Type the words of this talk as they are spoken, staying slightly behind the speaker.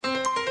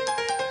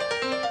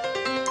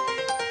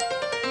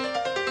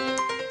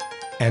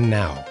And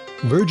now,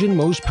 Virgin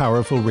Most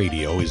Powerful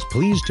Radio is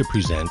pleased to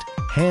present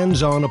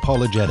Hands-On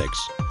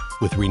Apologetics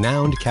with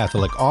renowned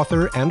Catholic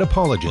author and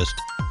apologist,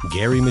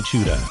 Gary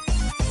Michuta.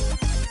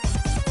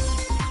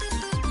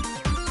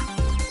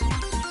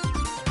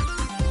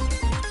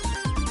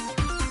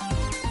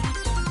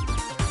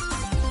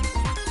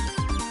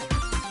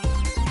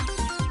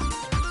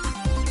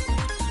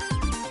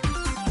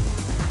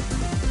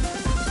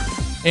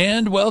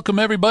 And welcome,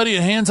 everybody,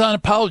 to Hands-On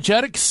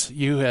Apologetics.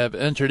 You have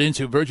entered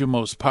into Virgin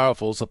Most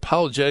Powerful's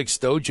Apologetics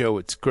Dojo.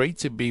 It's great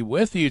to be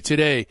with you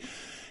today.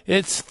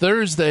 It's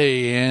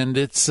Thursday, and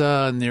it's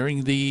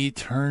nearing the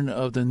turn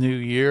of the new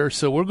year.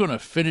 So we're going to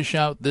finish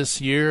out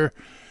this year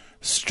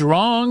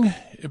strong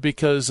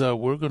because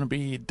we're going to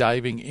be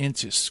diving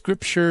into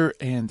Scripture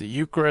and the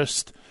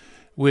Eucharist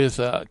with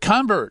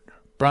convert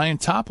Brian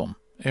Topham.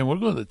 And we're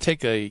going to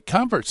take a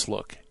convert's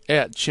look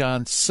at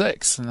John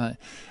 6. And I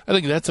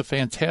think that's a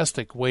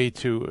fantastic way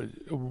to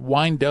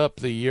wind up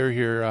the year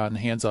here on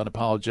Hands-On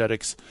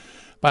Apologetics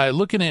by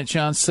looking at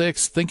John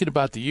 6, thinking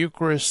about the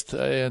Eucharist,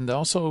 and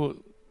also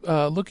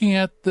looking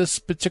at this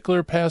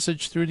particular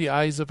passage through the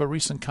eyes of a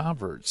recent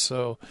convert.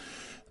 So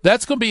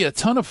that's going to be a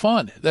ton of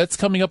fun. That's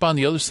coming up on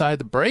the other side of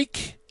the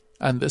break.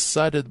 On this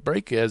side of the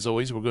break, as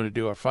always, we're going to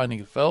do our Finding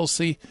the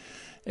Fallacy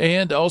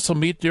and also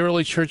meet the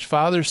Early Church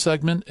Fathers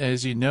segment,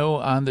 as you know,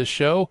 on the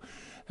show.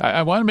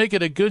 I want to make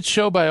it a good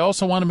show, but I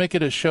also want to make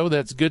it a show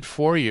that's good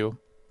for you.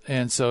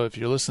 And so if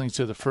you're listening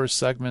to the first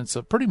segments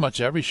of pretty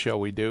much every show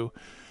we do,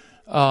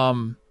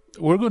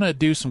 we're going to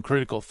do some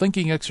critical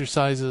thinking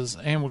exercises,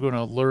 and we're going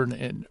to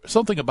learn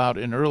something about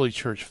an early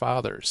church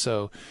father.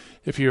 So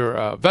if you're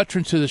a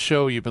veteran to the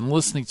show, you've been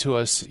listening to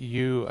us,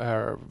 you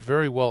are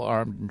very well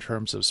armed in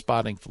terms of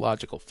spotting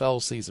theological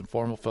fallacies and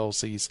formal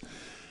fallacies,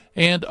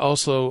 and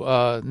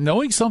also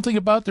knowing something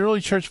about the early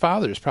church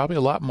fathers, probably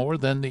a lot more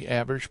than the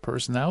average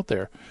person out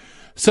there.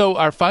 So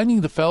our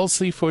Finding the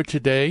Fallacy for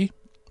today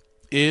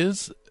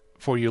is,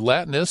 for you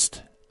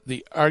Latinists,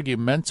 the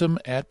Argumentum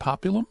ad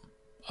Populum,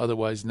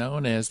 otherwise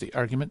known as the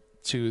argument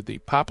to the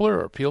popular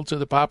or appeal to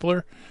the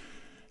popular.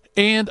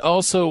 And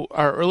also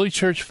our early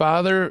church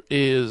father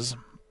is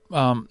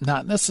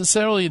not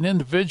necessarily an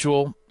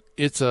individual.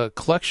 It's a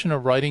collection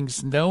of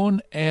writings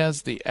known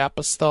as the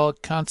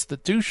Apostolic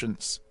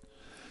Constitutions,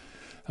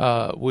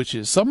 which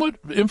is somewhat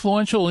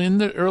influential in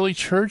the early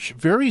church.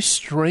 Very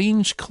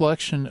strange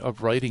collection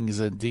of writings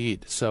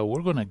indeed. So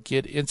we're going to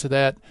get into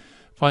that,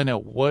 find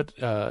out what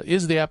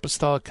is the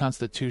Apostolic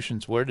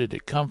Constitutions, where did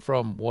it come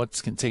from,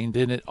 what's contained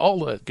in it,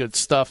 all that good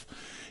stuff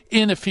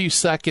in a few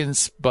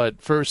seconds.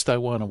 But first, I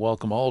want to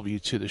welcome all of you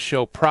to the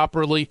show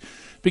properly,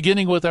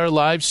 beginning with our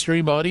live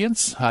stream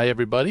audience. Hi,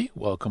 everybody.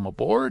 Welcome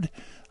aboard.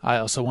 I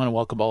also want to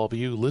welcome all of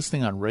you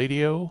listening on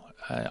radio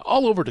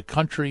all over the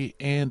country,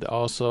 and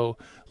also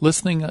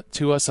listening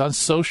to us on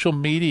social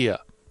media,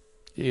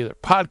 either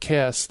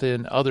podcast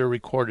and other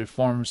recorded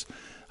forms.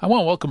 I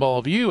want to welcome all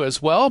of you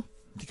as well,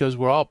 because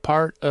we're all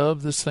part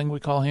of this thing we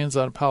call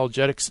Hands-On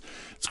Apologetics.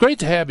 It's great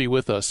to have you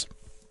with us.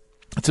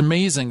 It's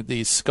amazing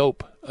the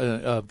scope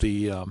of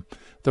the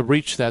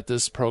reach that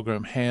this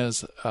program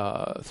has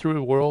through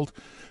the world.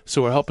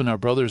 So we're helping our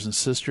brothers and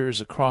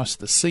sisters across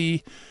the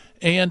sea,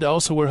 and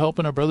also we're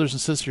helping our brothers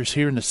and sisters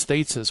here in the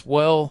States as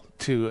well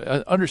to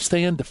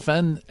understand,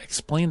 defend,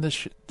 explain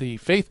the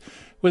faith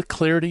with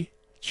clarity,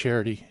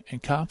 charity,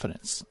 and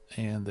confidence.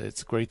 And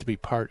it's great to be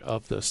part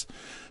of this.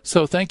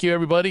 So thank you,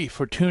 everybody,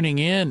 for tuning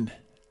in.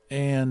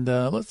 And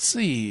let's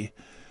see.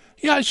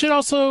 Yeah, I should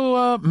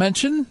also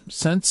mention,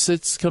 since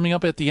it's coming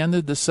up at the end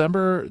of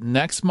December,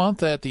 next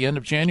month at the end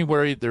of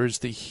January, there's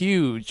the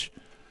huge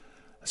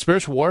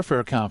Spiritual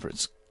Warfare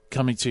Conference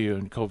coming to you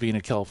in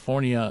Covina,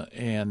 California.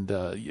 And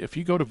if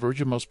you go to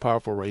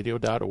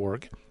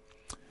virginmostpowerfulradio.org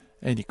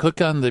and you click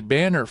on the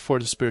banner for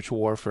the Spiritual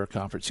Warfare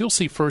Conference, you'll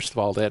see, first of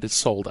all, that it's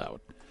sold out.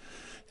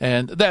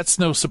 And that's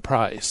no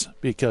surprise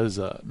because,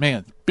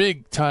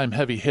 big-time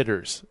heavy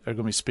hitters are going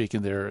to be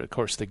speaking there. Of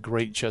course, the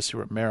great Jesse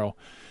Romero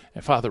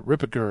and Father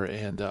Ripperger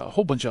and a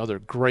whole bunch of other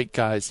great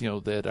guys,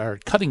 that are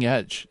cutting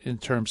edge in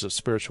terms of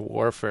spiritual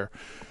warfare.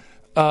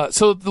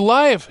 So the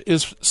live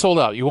is sold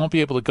out. You won't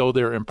be able to go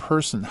there in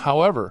person.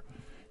 However,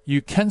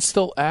 you can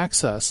still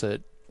access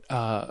it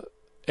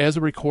as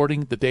a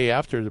recording the day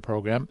after the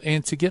program.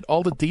 And to get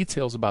all the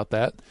details about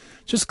that,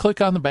 just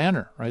click on the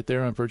banner right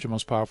there on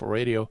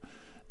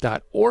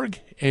virginmostpowerfulradio.org,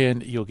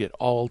 and you'll get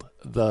all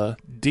the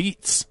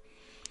deets.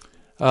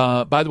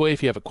 By the way,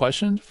 if you have a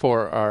question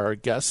for our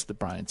guest,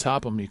 Brian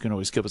Topham, you can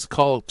always give us a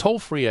call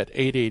toll-free at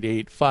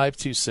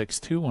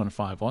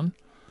 888-526-2151.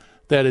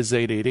 That is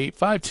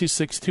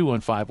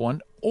 888-526-2151.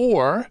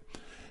 Or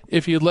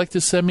if you'd like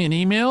to send me an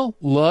email,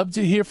 love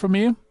to hear from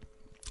you.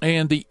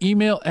 And the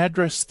email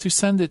address to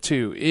send it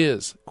to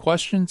is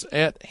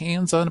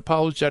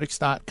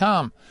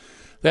questions@handsonapologetics.com.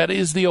 That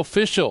is the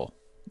official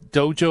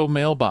Dojo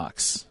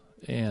mailbox.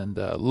 And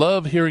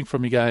love hearing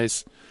from you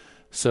guys.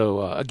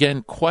 So,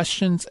 again,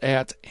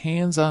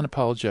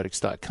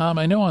 questions@handsonapologetics.com.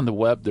 I know on the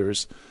web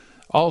there's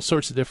all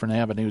sorts of different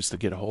avenues to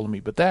get a hold of me,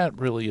 but that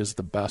really is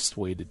the best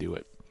way to do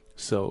it.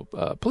 So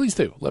please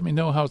do. Let me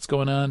know how it's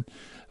going on,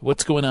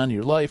 what's going on in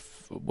your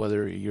life,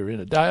 whether you're in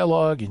a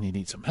dialogue and you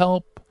need some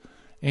help.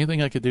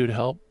 Anything I could do to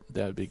help,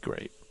 that would be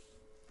great.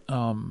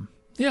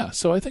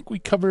 So I think we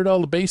covered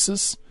all the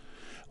bases.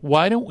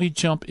 Why don't we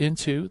jump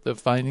into the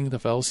Finding the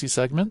Fallacy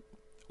segment,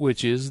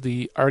 which is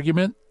the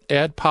argument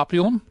ad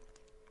populum.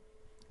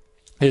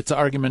 It's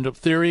argument of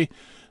theory,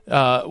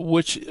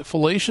 which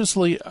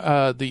fallaciously,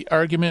 the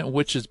argument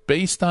which is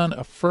based on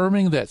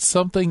affirming that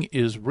something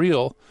is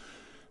real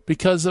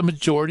because a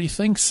majority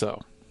thinks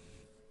so.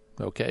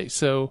 Okay,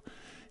 so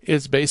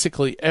it's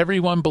basically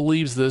everyone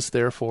believes this,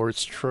 therefore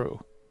it's true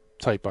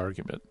type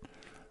argument.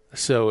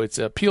 So it's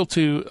appeal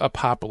to a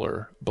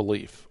popular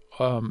belief.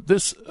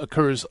 This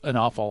occurs an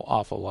awful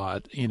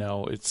lot.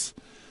 It's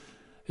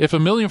if a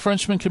million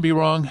Frenchmen can be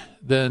wrong,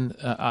 then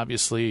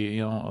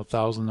obviously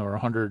 1,000 or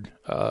 100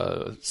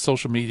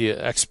 social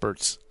media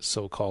experts,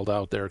 so-called,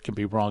 out there can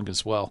be wrong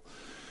as well.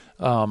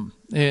 And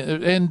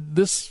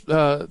this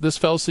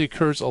fallacy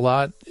occurs a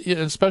lot,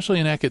 especially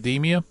in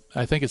academia.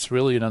 I think it's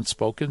really an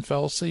unspoken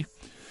fallacy,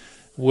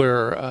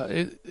 where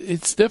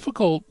it's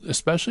difficult,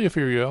 especially if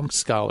you're a young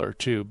scholar,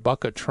 to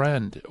buck a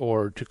trend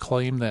or to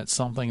claim that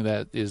something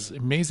that is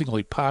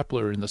amazingly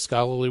popular in the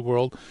scholarly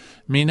world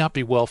may not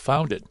be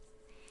well-founded.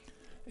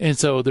 And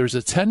so there's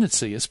a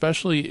tendency,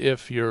 especially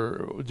if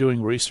you're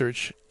doing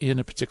research in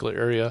a particular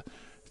area,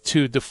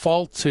 to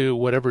default to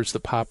whatever's the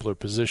popular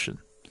position,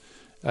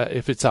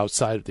 if it's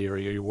outside of the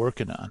area you're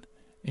working on.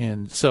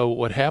 And so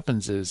what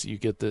happens is you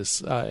get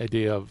this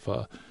idea of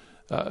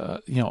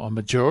a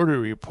majority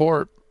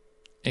report,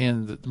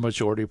 and the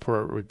majority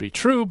report would be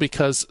true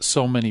because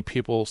so many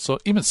people,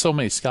 even so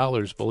many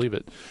scholars believe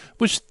it,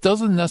 which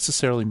doesn't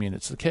necessarily mean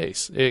it's the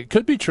case. It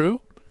could be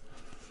true,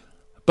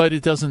 but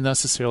it doesn't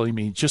necessarily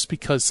mean just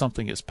because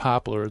something is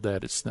popular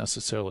that it's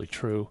necessarily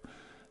true.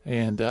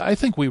 And I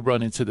think we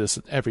run into this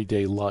in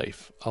everyday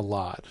life a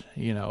lot.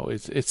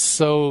 It's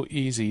so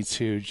easy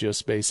to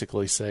just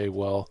basically say,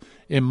 well,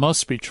 it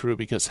must be true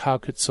because how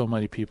could so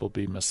many people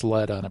be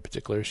misled on a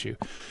particular issue?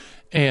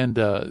 And,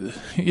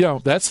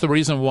 that's the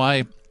reason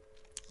why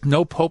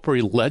no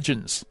popery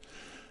legends,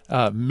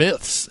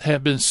 myths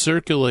have been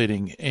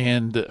circulating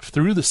and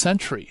through the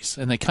centuries,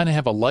 and they kind of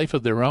have a life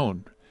of their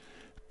own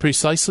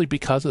precisely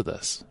because of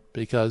this,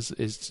 because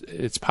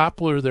it's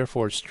popular,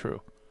 therefore it's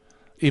true,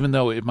 even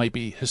though it might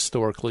be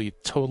historically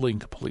totally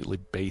and completely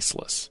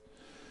baseless.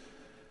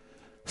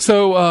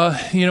 So,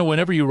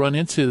 whenever you run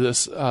into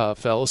this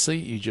fallacy,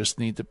 you just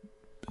need to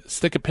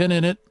stick a pin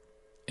in it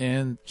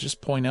and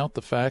just point out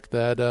the fact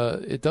that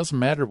it doesn't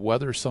matter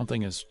whether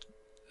something is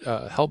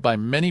held by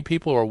many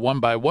people or won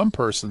by one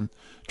person.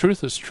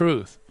 Truth is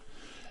truth.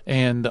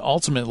 And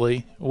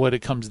ultimately, what it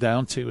comes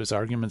down to is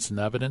arguments and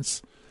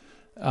evidence.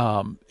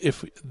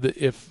 If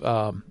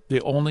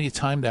the only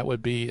time that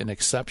would be an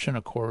exception,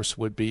 of course,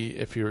 would be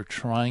if you're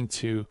trying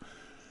to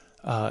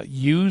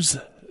use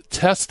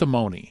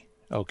testimony.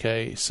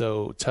 Okay,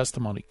 so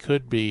testimony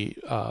could be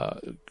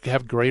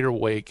have greater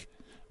weight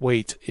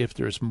if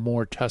there's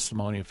more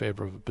testimony in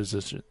favor of a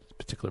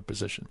particular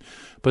position.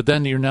 But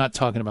then you're not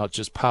talking about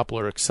just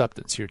popular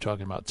acceptance. You're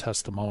talking about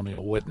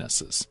testimonial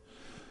witnesses.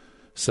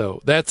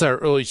 So that's our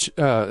early.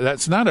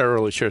 That's not our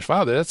early church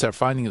father. That's our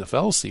finding of the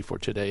fallacy for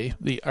today.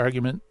 The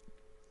argument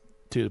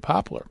to the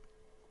popular,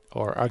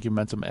 or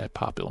argumentum ad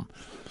populum.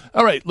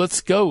 All right,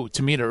 let's go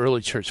to meet our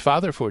early church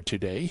father for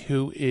today,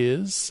 who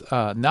is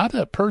not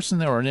a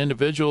person or an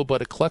individual,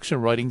 but a collection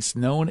of writings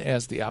known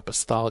as the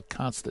Apostolic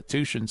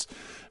Constitutions,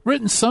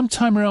 written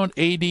sometime around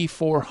AD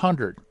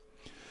 400.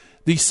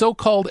 The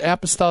so-called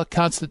Apostolic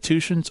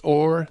Constitutions,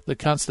 or the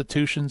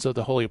Constitutions of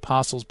the Holy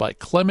Apostles by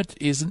Clement,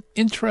 is an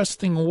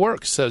interesting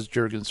work, says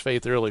Jurgen's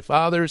Faith Early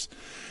Fathers,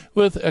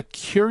 with a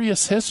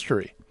curious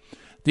history.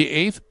 The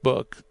eighth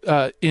book,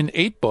 in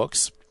 8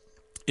 books,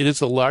 it is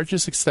the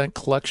largest extant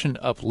collection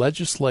of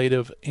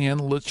legislative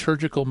and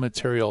liturgical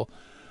material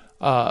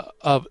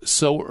of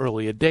so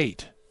early a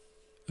date.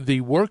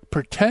 The work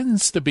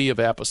pretends to be of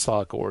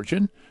apostolic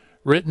origin,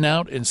 written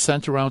out and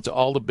sent around to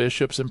all the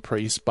bishops and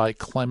priests by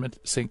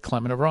St.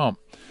 Clement of Rome.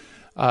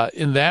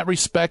 In that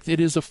respect, it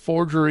is a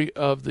forgery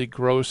of the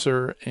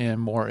grosser and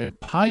more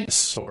impious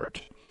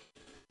sort.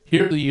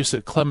 Here, the use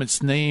of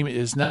Clement's name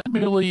is not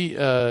merely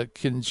a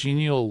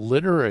congenial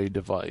literary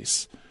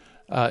device.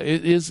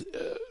 It is,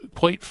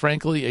 quite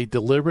frankly, a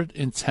deliberate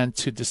intent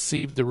to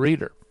deceive the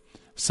reader,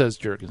 says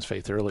Jurgen's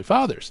Faith Early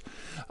Fathers.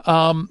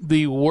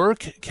 The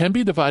work can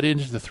be divided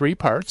into 3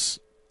 parts,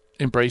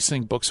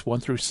 embracing books 1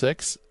 through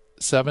 6,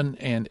 7,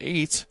 and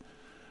 8.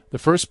 The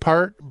first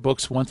part,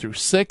 books 1 through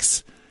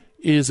 6,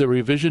 is a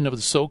revision of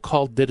the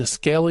so-called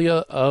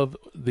Didascalia of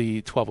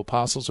the 12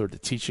 Apostles, or the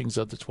teachings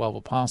of the 12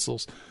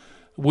 Apostles,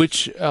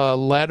 which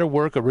latter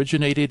work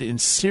originated in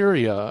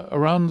Syria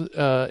around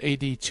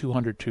AD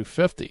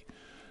 200-250.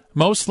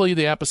 Mostly,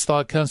 the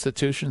Apostolic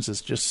Constitutions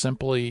is just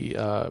simply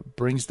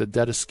brings the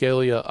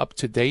Didascalia up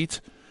to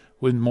date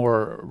with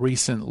more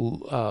recent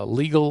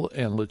legal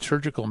and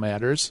liturgical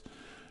matters.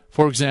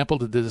 For example,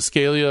 the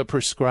Didascalia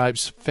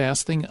prescribes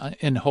fasting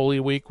in Holy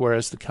Week,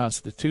 whereas the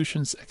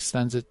Constitutions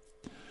extends it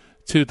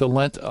to the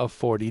Lent of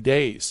 40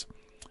 days.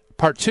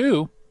 Part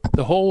 2,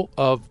 the whole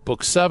of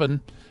Book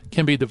 7,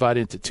 can be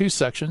divided into 2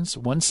 sections.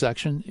 One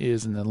section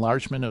is an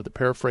enlargement of the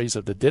paraphrase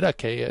of the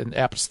Didache, an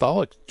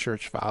apostolic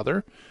church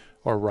father,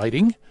 or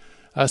writing.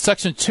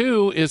 Section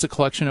 2 is a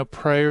collection of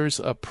prayers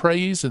of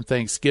praise and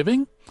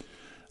thanksgiving,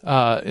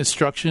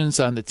 instructions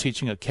on the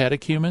teaching of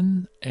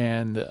catechumen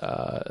and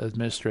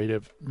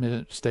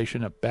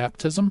administration of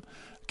baptism,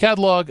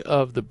 catalog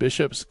of the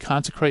bishops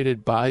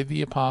consecrated by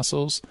the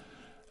apostles,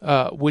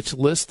 which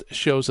list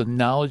shows a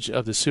knowledge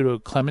of the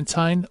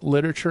Pseudo-Clementine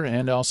literature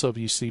and also of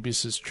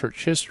Eusebius'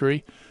 church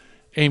history,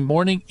 a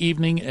morning,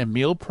 evening, and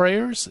meal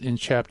prayers in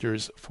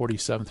chapters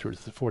 47 through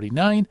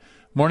 49,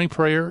 morning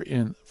prayer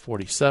in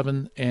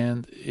 47,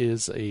 and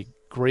is a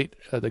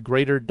the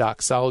greater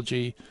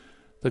doxology,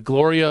 the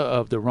Gloria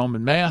of the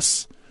Roman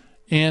Mass,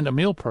 and a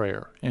meal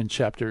prayer in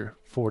chapter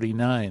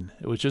 49,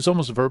 which is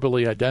almost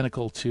verbally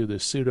identical to the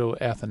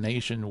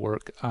Pseudo-Athanasian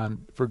work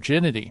on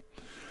virginity.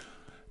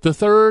 The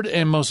third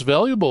and most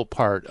valuable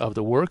part of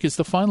the work is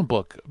the final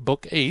book,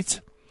 Book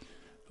 8,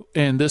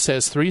 and this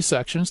has 3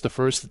 sections, the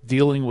first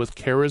dealing with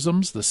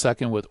charisms, the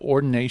second with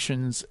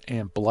ordinations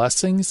and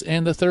blessings,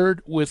 and the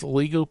third with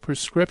legal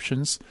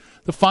prescriptions.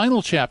 The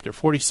final chapter,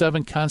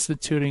 47,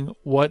 constituting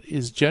what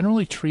is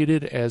generally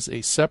treated as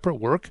a separate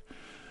work,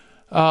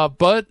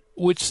 but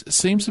which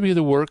seems to be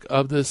the work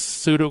of the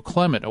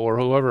Pseudo-Clement, or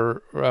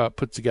whoever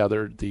put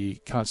together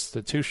the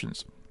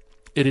constitutions.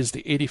 It is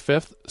the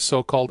 85th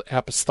so-called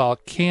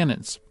Apostolic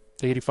Canons,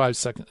 the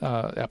 85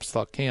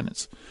 Apostolic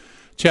Canons.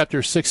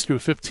 Chapters 6 through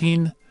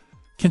 15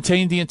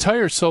 contain the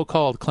entire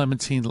so-called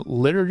Clementine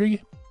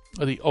liturgy,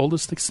 or the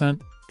oldest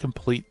extant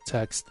complete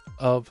text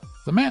of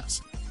the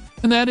Mass.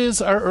 And that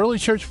is our early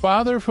church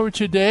father for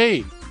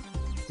today,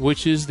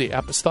 which is the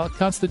Apostolic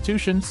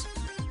Constitutions.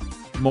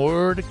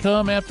 More to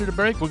come after the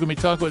break. We're going to be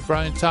talking with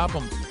Brian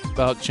Topham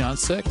about John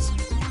 6.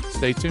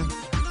 Stay tuned.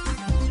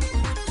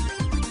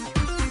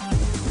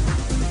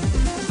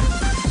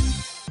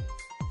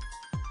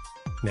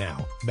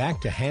 Now, back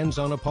to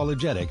Hands-On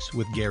Apologetics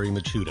with Gary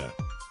Michuta.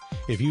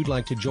 If you'd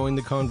like to join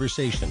the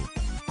conversation,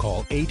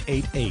 call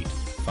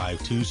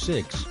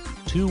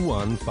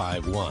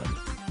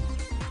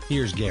 888-526-2151.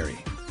 Here's Gary.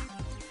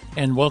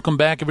 And welcome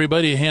back,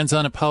 everybody, to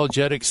Hands-On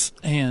Apologetics.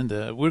 And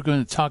we're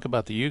going to talk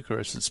about the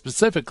Eucharist, and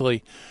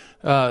specifically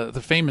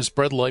the famous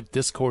Bread Life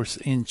Discourse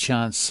in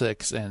John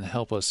 6, and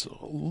help us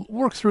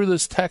work through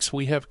this text.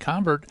 We have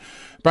convert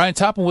Brian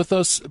Topham with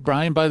us.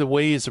 Brian, by the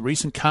way, is a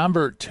recent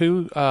convert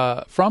to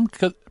from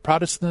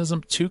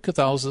Protestantism to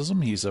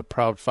Catholicism. He's a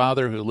proud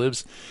father who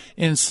lives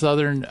in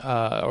southern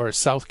or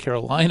South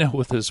Carolina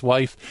with his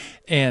wife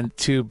and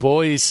 2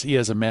 boys. He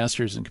has a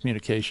master's in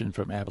communication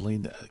from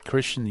Abilene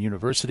Christian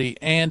University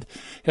and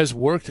has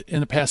worked in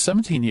the past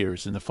 17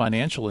 years in the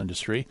financial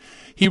industry.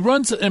 He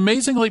runs an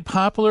amazingly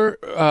popular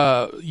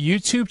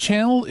YouTube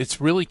channel. It's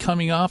really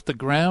coming off the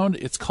ground.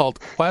 It's called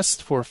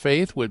Quest for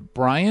Faith with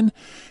Brian.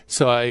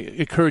 So I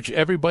encourage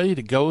everybody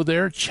to go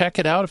there, check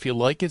it out. If you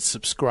like it,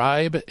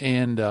 subscribe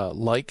and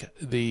like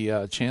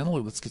the channel.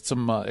 Let's get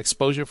some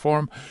exposure for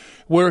him,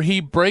 where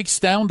he breaks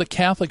down the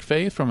Catholic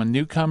faith from a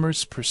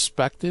newcomer's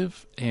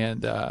perspective.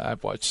 And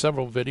I've watched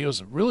several videos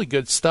of really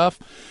good stuff.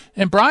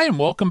 And Brian,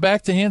 welcome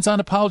back to Hands-On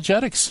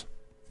Apologetics.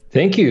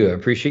 Thank you. I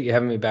appreciate you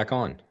having me back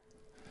on.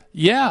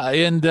 Yeah,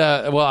 and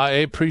well, I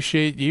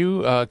appreciate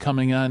you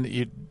coming on.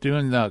 You're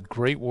doing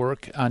great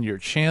work on your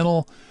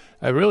channel.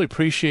 I really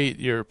appreciate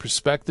your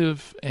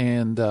perspective,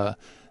 and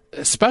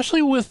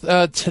especially with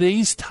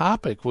today's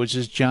topic, which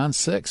is John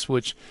 6,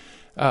 which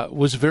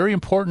was very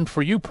important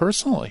for you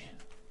personally.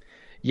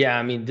 Yeah,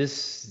 I mean,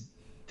 this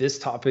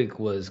topic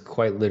was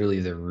quite literally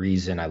the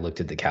reason I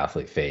looked at the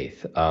Catholic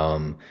faith.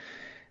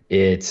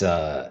 It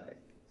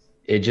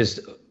just,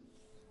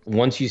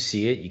 once you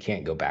see it, you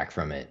can't go back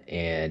from it.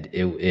 And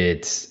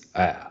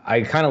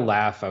I kind of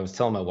laugh. I was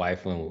telling my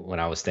wife when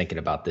I was thinking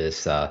about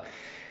this, that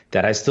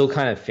I still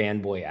kind of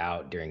fanboy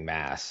out during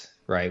Mass,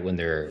 right? When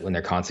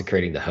they're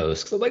consecrating the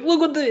host. 'Cause I'm like,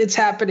 look it's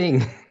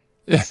happening.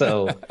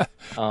 So,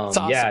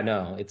 awesome. Yeah,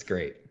 no, it's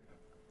great.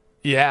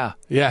 Yeah,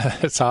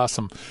 that's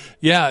awesome.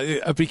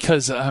 Yeah,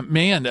 because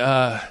man,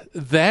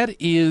 that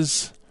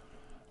is,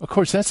 of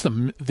course, that's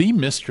the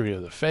mystery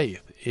of the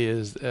faith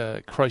is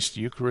Christ's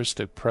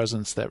Eucharistic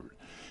presence that,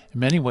 in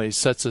many ways,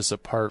 sets us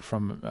apart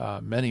from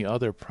many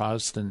other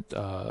Protestant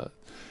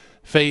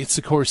faiths.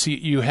 Of course,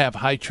 you have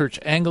High Church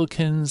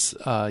Anglicans,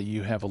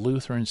 you have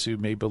Lutherans who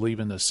may believe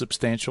in the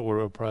substantial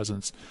real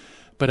presence,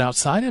 but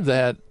outside of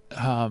that,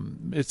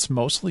 it's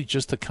mostly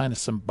just a kind of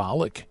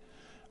symbolic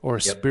or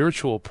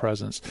spiritual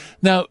presence.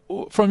 Now,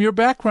 from your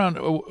background,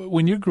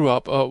 when you grew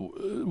up,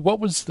 what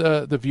was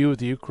the view of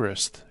the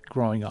Eucharist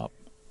growing up?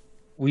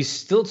 We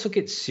still took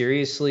it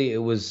seriously. It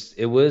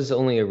was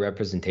only a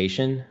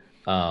representation,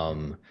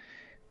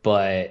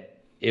 but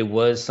it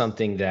was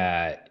something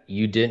that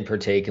you didn't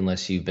partake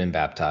unless you've been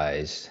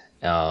baptized.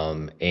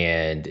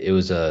 And it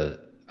was I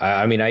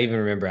even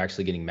remember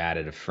actually getting mad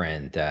at a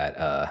friend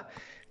that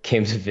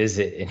came to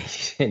visit,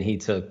 and he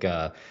took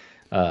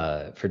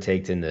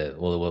partaked in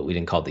what we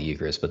didn't call the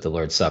Eucharist, but the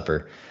Lord's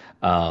Supper,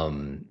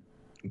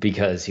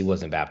 because he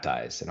wasn't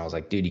baptized. And I was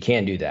like, dude, you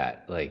can't do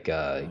that. Like,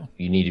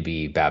 you need to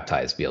be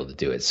baptized to be able to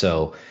do it.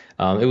 So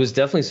it was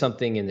definitely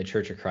something in the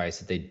Church of Christ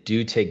that they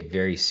do take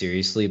very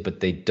seriously, but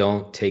they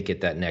don't take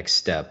it that next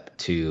step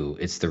to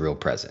it's the real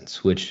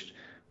presence, which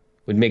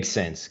would make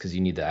sense because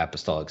you need the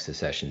apostolic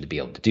succession to be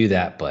able to do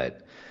that.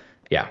 But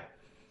yeah,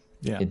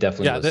 it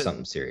definitely was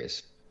something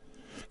serious.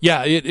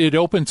 Yeah, it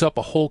opens up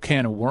a whole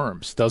can of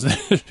worms, doesn't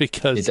it?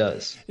 Because it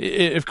does.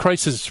 If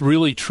Christ is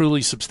really,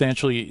 truly,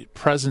 substantially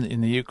present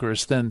in the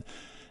Eucharist, then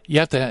you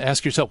have to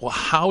ask yourself, well,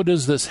 how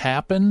does this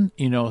happen?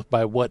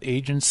 By what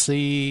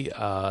agency?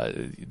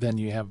 Then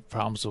you have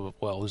problems of,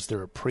 well, is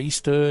there a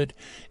priesthood?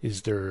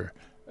 Is there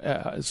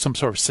some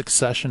sort of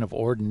succession of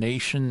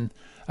ordination?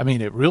 I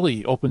mean, it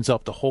really opens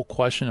up the whole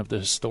question of the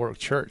historic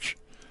church.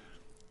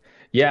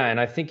 Yeah, and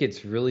I think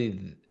it's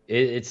really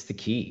it's the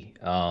key.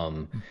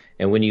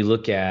 And when you're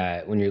looking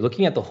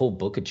at the whole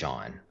book of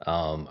John,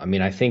 I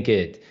mean, I think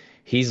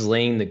he's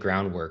laying the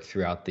groundwork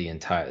throughout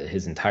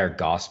his entire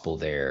gospel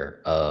there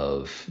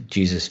of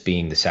Jesus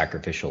being the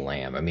sacrificial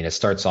lamb. I mean, it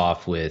starts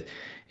off with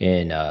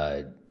in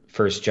John,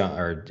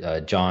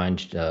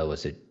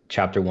 was it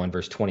chapter 1,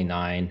 verse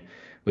 29,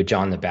 with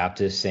John the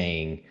Baptist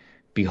saying,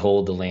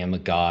 "Behold the Lamb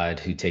of God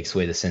who takes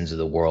away the sins of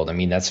the world." I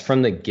mean, that's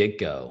from the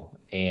get-go.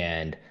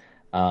 And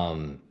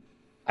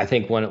I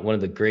think one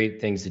of the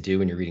great things to do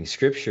when you're reading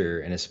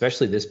scripture, and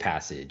especially this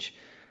passage,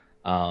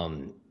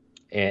 and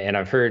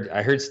I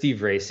heard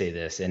Steve Ray say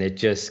this, and it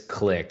just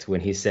clicked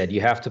when he said, you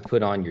have to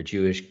put on your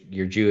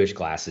Jewish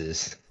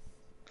glasses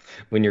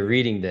when you're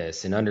reading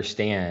this and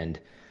understand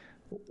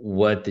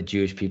what the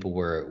Jewish people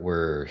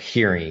were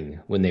hearing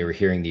when they were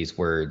hearing these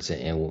words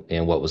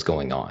and what was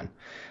going on.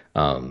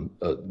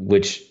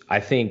 Which I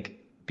think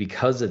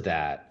because of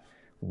that,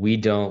 we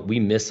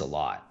miss a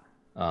lot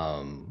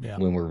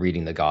when we're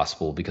reading the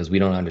gospel, because we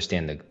don't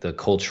understand the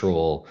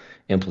cultural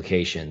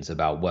implications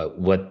about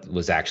what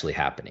was actually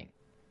happening.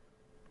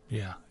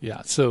 Yeah.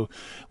 So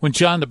when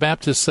John the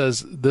Baptist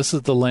says, "This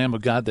is the Lamb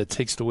of God that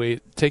take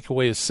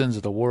away the sins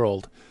of the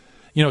world,"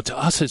 to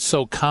us it's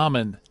so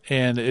common,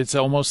 and it's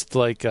almost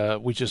like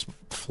we just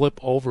flip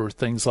over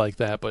things like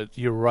that. But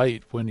you're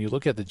right. When you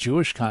look at the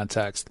Jewish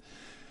context,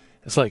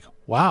 it's like,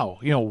 wow,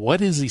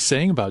 what is he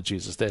saying about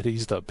Jesus? That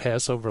he's the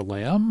Passover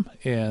lamb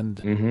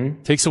and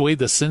takes away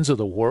the sins of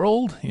the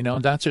world,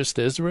 not just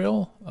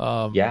Israel.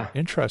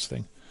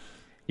 Interesting.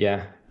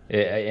 Yeah.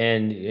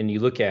 And you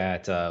look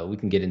at, we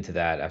can get into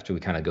that after we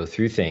kind of go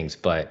through things,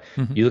 but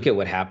you look at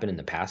what happened in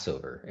the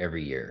Passover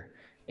every year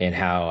and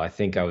how I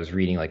think I was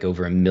reading like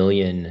over 1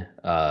 million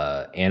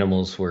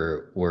animals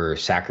were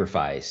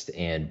sacrificed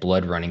and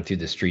blood running through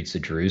the streets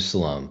of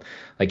Jerusalem.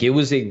 Like, it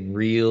was a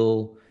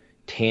real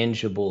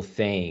tangible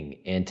thing.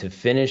 And to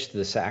finish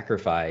the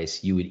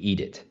sacrifice, you would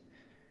eat it,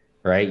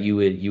 right? You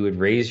would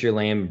raise your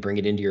lamb and bring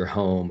it into your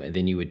home, and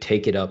then you would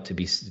take it up to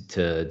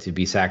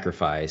be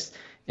sacrificed,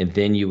 and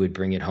then you would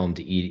bring it home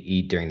to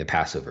eat during the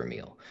Passover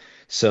meal.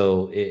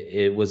 So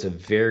it was a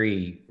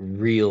very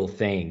real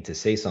thing to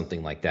say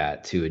something like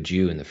that to a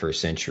Jew in the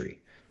first century.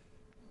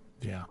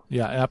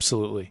 Yeah,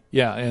 absolutely.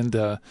 Yeah, and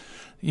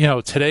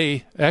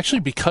today, actually,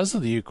 because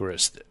of the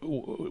Eucharist,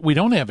 we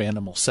don't have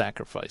animal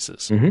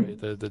sacrifices. Right?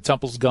 The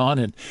temple's gone,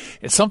 and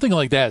it's something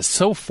like that is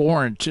so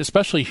foreign,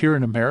 especially here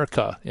in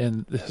America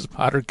in this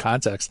modern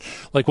context.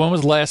 Like, when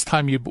was the last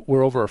time you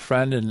were over a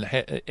friend and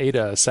ate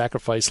a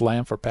sacrificed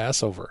lamb for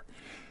Passover?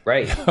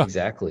 Right,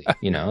 exactly.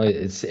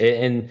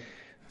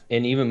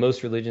 And even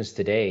most religions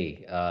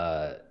today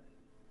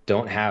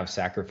don't have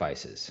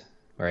sacrifices.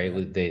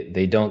 Right,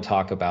 they don't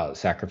talk about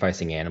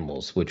sacrificing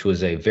animals, which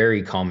was a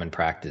very common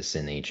practice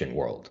in the ancient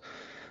world.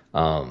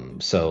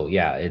 So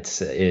yeah,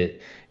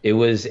 it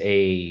was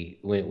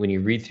when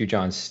you read through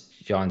John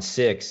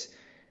 6,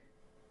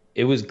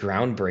 it was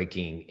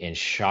groundbreaking and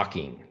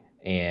shocking,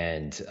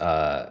 and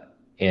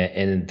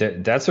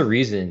that's a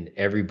reason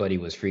everybody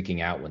was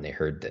freaking out when they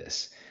heard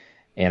this.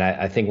 And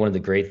I think one of the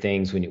great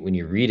things when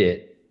you read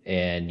it,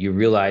 and you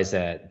realize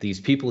that these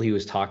people he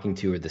was talking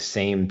to are the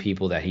same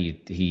people that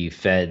he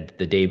fed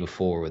the day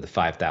before with the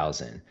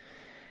 5,000.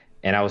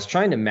 And I was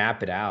trying to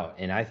map it out,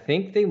 and I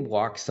think they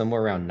walked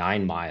somewhere around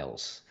 9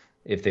 miles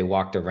if they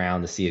walked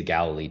around the Sea of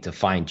Galilee to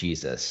find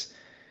Jesus,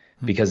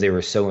 because they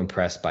were so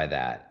impressed by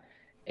that.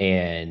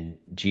 And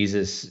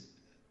Jesus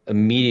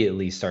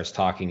immediately starts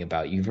talking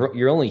about,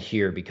 you're only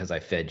here because I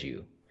fed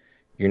you.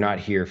 You're not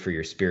here for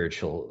your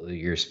spiritual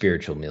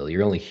meal.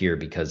 You're only here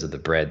because of the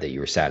bread that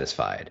you were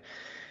satisfied.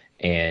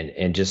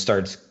 And just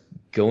starts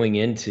going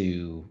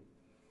into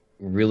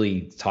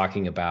really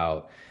talking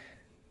about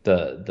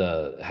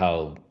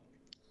how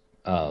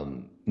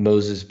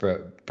Moses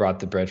brought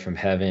the bread from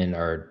heaven,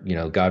 or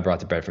God brought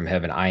the bread from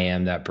heaven. I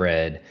am that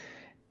bread.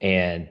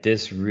 And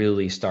this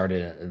really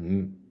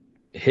started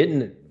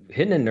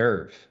hitting a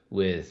nerve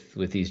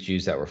with these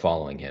Jews that were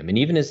following him, and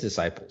even his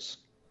disciples.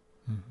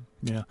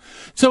 Yeah.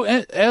 So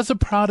as a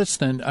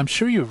Protestant, I'm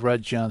sure you've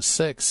read John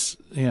 6,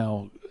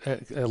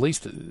 at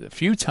least a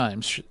few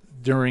times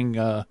during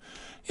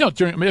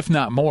during, if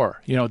not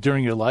more,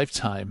 during your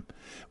lifetime.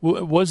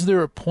 Was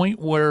there a point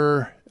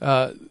where,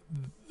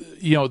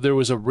 there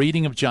was a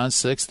reading of John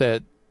 6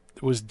 that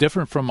was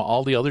different from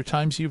all the other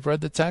times you've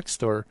read the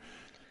text, or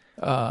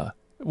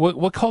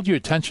what called your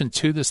attention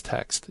to this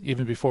text,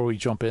 even before we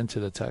jump into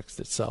the text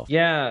itself?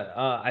 Yeah,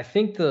 I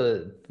think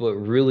what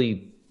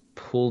really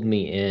pulled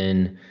me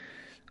in,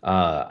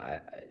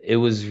 it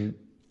was,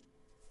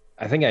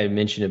 I think I had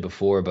mentioned it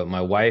before, but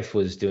my wife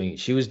was doing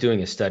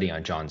a study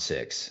on John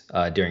 6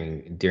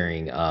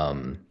 during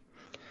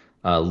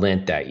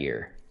Lent that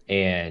year,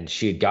 and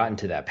she had gotten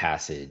to that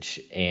passage,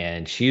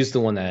 and she's the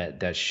one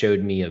that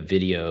showed me a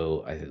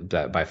video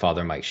by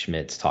Father Mike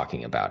Schmitz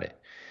talking about it.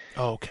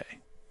 Oh, okay.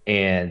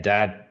 And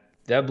that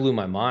blew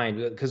my mind,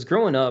 because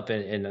growing up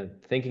and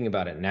thinking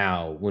about it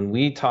now, when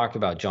we talk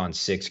about John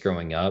 6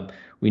 growing up,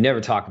 we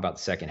never talk about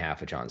the second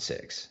half of John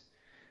 6,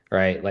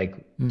 right? Like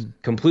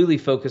completely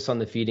focused on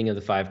the feeding of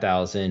the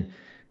 5,000,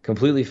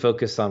 completely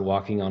focused on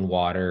walking on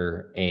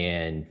water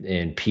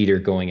and Peter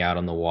going out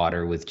on the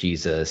water with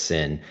Jesus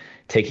and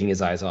taking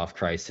his eyes off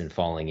Christ and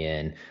falling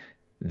in.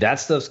 That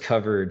stuff's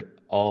covered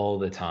all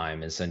the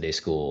time in Sunday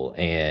school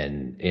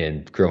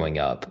and growing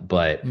up,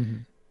 but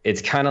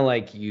it's kind of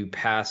like you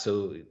pass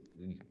over,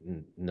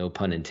 no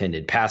pun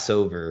intended, pass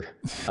over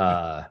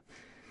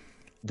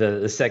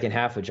the second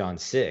half of John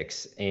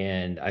 6.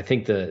 And I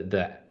think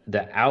the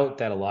out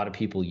that a lot of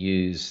people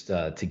use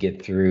to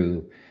get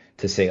through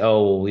to say,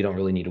 oh, well, we don't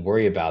really need to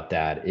worry about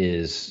that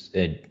is,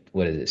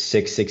 what is it,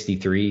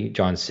 663,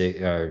 John 6,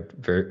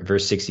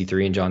 verse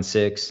 63 in John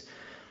 6,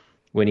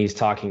 when he's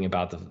talking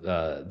about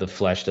the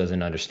flesh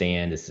doesn't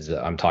understand.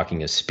 I'm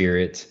talking a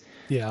spirit.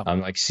 Yeah.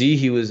 I'm like,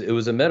 see, it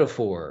was a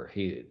metaphor.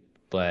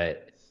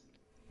 But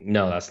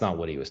no, that's not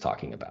what he was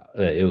talking about.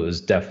 It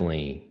was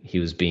definitely,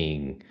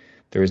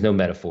 there was no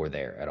metaphor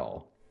there at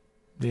all.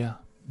 Yeah.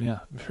 Yeah.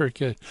 Very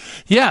good.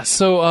 Yeah.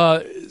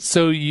 So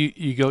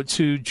you go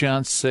to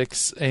John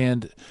 6,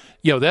 and,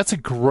 that's a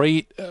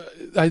great,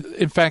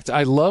 in fact,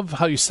 I love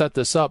how you set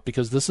this up,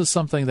 because this is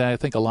something that I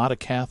think a lot of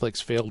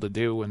Catholics fail to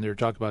do when they're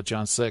talking about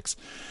John 6.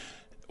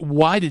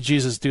 Why did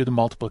Jesus do the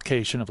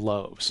multiplication of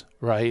loaves,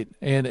 right?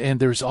 And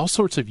there's all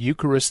sorts of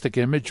Eucharistic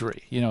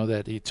imagery,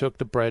 that he took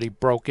the bread, he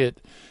broke it,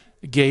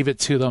 gave it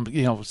to them,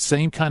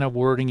 same kind of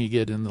wording you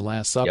get in the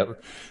Last Supper.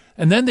 Yep.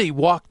 And then they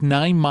walked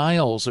 9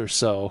 miles or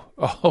so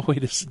all the way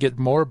to get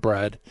more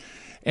bread.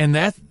 And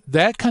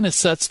that kind of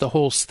sets the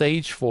whole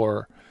stage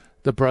for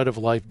the Bread of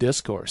Life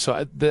discourse.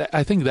 So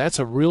I think that's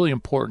a really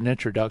important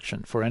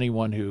introduction for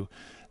anyone who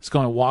is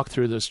going to walk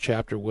through this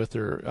chapter with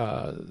their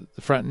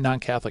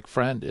non-Catholic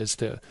friend, is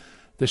to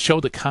show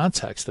the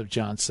context of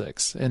John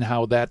 6 and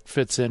how that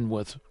fits in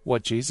with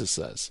what Jesus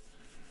says.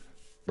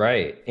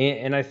 Right.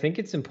 And I think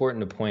it's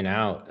important to point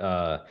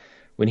out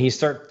when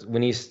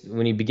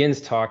he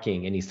begins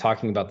talking, and he's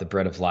talking about the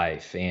bread of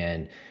life,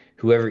 and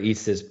whoever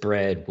eats this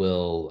bread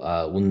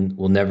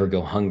will never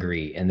go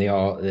hungry,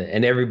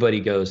 and everybody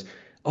goes,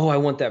 oh, I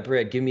want that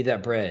bread, give me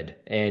that bread.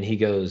 And he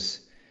goes,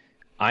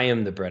 I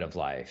am the bread of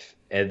life.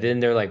 And then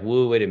they're like,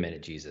 whoa, wait a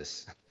minute,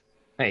 Jesus,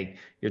 like,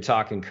 you're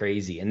talking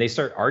crazy. And they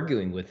start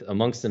arguing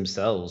amongst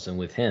themselves and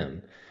with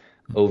him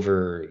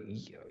over,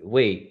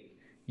 wait,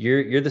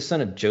 you're the son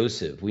of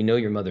Joseph. We know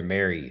your mother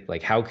Mary.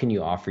 Like, how can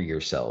you offer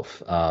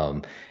yourself?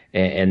 And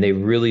they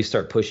really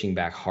start pushing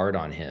back hard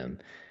on him.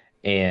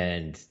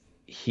 And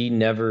he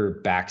never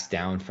backs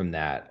down from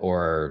that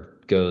or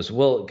goes,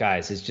 well,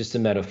 guys, it's just a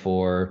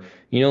metaphor.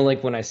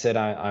 Like when I said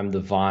I'm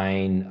the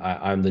vine,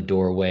 I'm the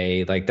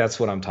doorway, like that's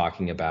what I'm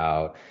talking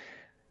about.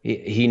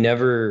 He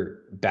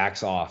never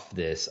backs off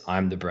this,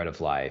 I'm the bread of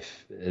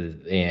life,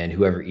 and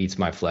whoever eats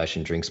my flesh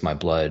and drinks my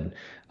blood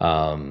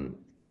will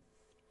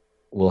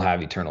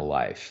have eternal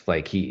life.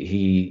 Like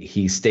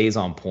he stays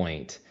on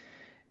point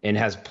and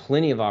has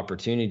plenty of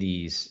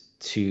opportunities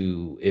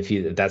to,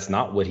 if that's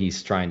not what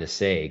he's trying to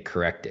say,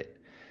 correct it.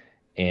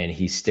 And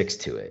he sticks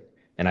to it.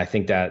 And I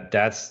think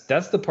that's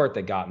the part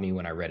that got me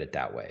when I read it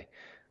that way.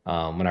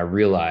 When I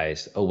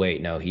realized, oh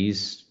wait, no,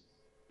 he's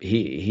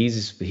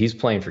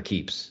playing for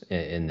keeps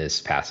in this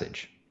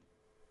passage.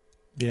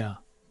 Yeah,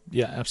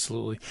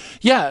 absolutely.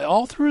 Yeah,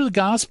 all through the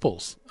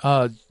Gospels,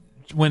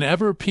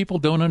 whenever people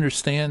don't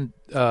understand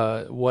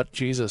what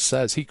Jesus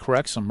says, he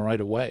corrects them right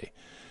away.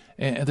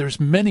 And there's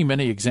many,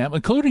 many examples,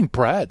 including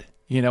bread.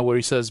 Where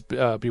he says,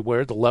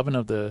 "Beware the leaven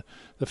of the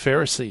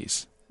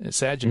Pharisees,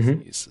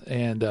 Sadducees,"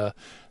 and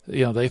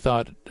they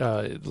thought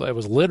it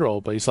was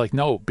literal, but he's like,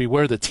 no,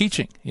 beware the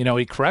teaching.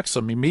 He corrects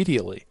them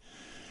immediately.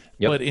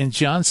 Yep. But in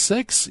John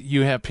 6,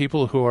 you have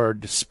people who are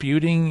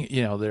disputing,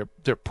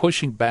 they're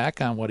pushing back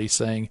on what he's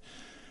saying.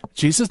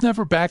 Jesus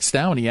never backs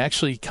down. He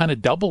actually kind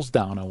of doubles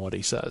down on what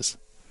he says.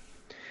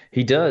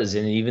 He does.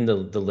 And even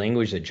the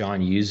language that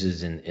John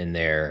uses in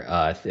there,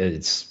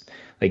 it's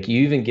like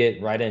you even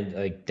get right in,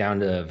 like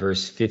down to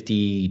verse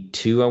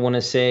 52, I want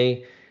to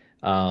say,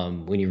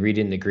 when you read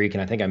it in the Greek,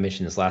 and I think I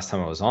mentioned this last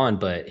time I was on,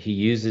 but he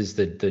uses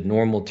the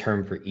normal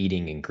term for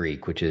eating in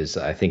Greek, which is,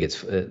 I think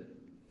it's,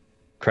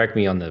 correct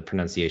me on the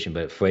pronunciation,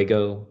 but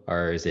phago,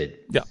 or is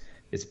it? Yeah.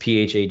 It's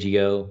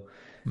Phago.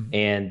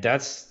 And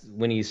that's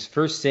when he's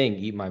first saying,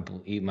 eat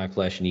my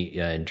flesh and eat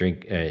and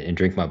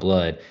drink my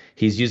blood.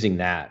 He's using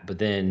that. But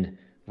then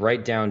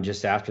right down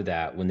just after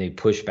that, when they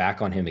push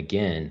back on him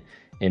again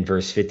in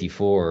verse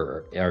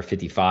 54 or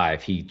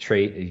 55, he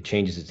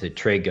changes it to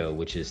trago,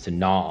 which is to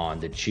gnaw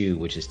on, to chew,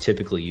 which is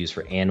typically used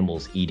for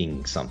animals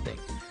eating something.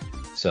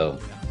 So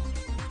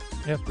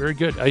yeah, very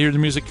good. I hear the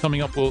music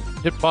coming up. We'll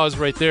hit pause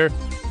right there.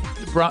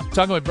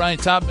 Talking with Brian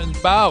Topman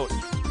about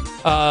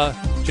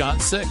John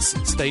 6.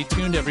 Stay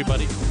tuned,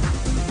 everybody.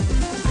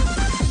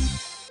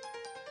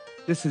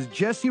 This is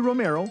Jesse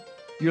Romero.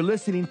 You're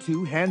listening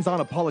to Hands-On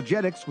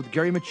Apologetics with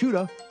Gary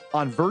Machuda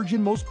on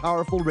Virgin Most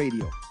Powerful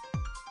Radio.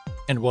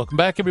 And welcome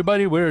back,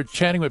 everybody. We're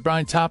chatting with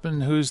Brian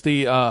Topman, who's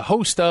the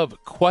host of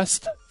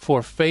Quest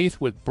for Faith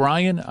with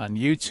Brian on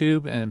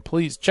YouTube. And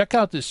please check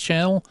out this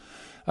channel.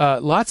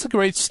 Lots of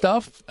great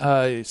stuff.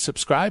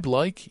 Subscribe,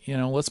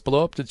 let's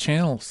blow up the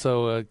channel.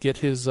 So get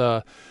his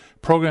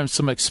program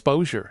some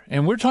exposure.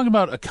 And we're talking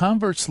about a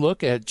convert's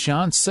look at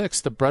John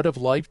 6, the Bread of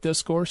Life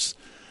discourse.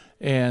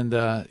 And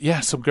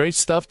some great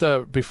stuff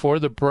before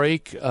the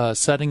break,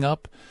 setting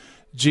up.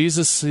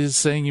 Jesus is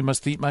saying, you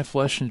must eat my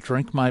flesh and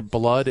drink my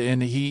blood.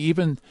 And he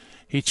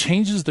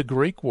changes the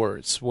Greek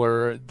words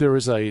where there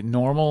is a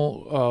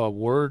normal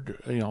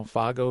word,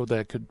 phago,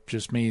 that could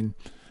just mean,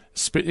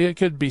 it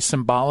could be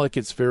symbolic.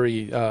 It's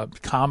very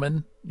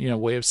common,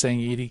 way of saying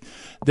eating.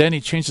 Then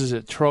he changes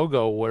it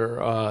trogo,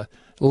 where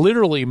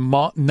literally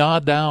gnaw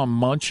down,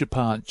 munch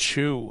upon,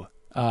 chew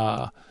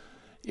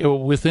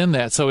within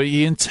that. So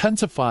he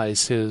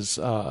intensifies his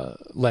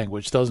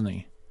language, doesn't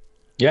he?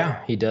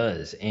 Yeah, he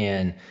does.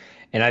 And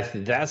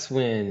that's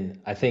when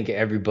I think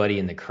everybody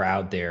in the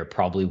crowd there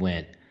probably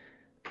went,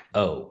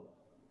 oh,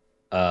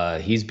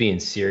 he's being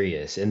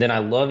serious. And then I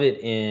love it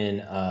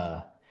in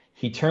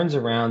he turns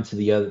around to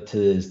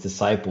his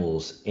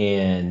disciples,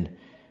 and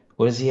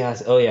what does he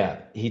ask? Oh yeah,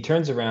 he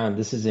turns around.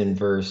 This is in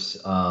verse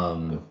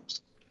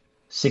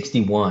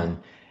 61,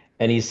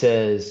 and he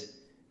says,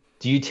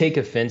 "Do you take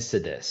offense to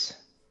this?"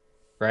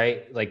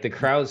 Right? Like the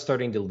crowd's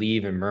starting to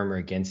leave and murmur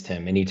against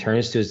him, and he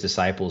turns to his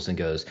disciples and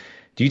goes,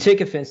 "Do you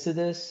take offense to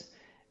this?"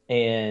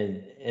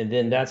 And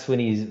then that's when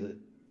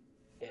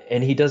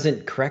he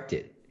doesn't correct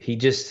it. He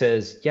just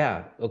says,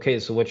 "Yeah, okay,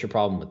 so what's your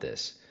problem with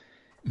this?"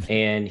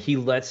 And he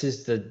lets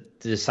the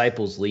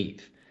disciples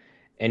leave.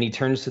 And he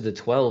turns to the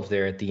 12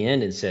 there at the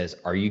end and says,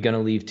 "Are you going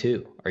to leave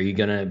too? Are you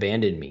going to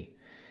abandon me?"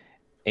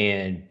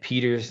 And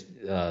Peter's,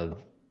 the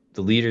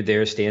leader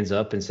there, stands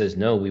up and says,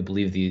 "No, we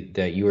believe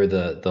that you are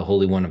the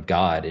Holy One of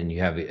God and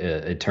you have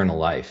eternal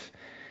life."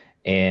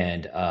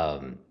 And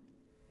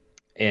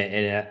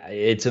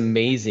it's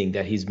amazing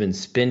that he's been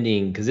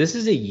spending, because this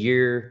is a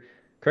year,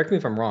 correct me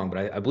if I'm wrong,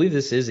 but I believe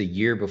this is a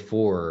year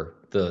before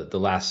the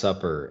Last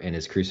Supper and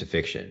his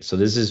crucifixion. So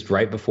this is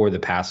right before the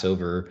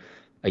Passover,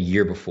 a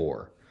year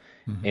before.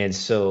 Mm-hmm. And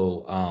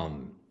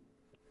so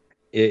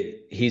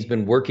he's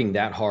been working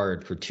that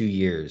hard for 2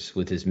 years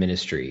with his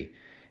ministry.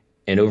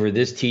 And over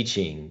this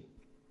teaching,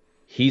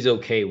 he's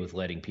okay with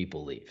letting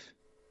people leave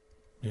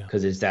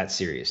because it's that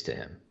serious to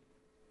him.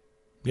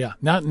 Yeah,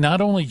 not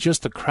only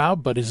just the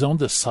crowd, but his own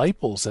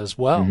disciples as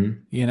well.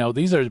 Mm-hmm.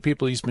 These are the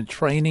people he's been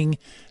training,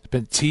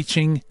 been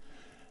teaching,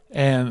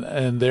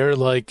 and they're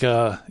like,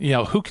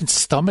 who can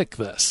stomach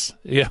this?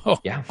 Yeah.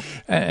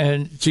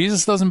 And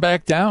Jesus doesn't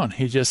back down.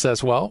 He just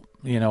says, "Well,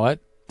 you know what?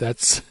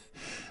 That's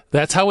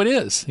how it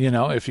is.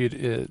 If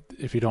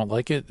you don't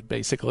like it,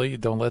 basically,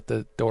 don't let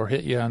the door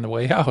hit you on the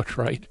way out."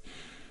 Right?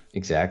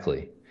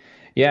 Exactly.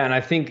 Yeah, and I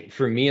think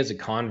for me as a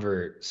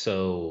convert,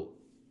 so.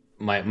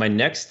 My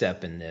next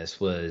step in this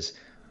was,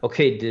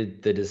 okay,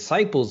 did the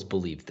disciples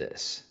believe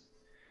this,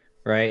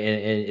 right?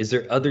 And is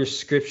there other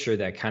scripture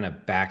that kind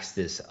of backs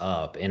this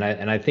up? And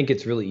I think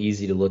it's really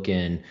easy to look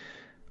in,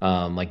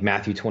 like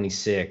Matthew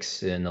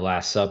 26 in the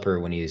Last Supper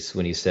when he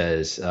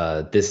says,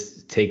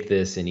 take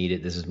this and eat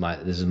it. This is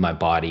my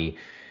body.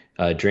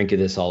 Drink of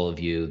this, all of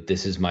you.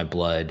 This is my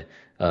blood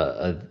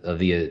of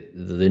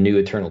the new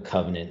eternal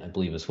covenant, I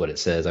believe is what it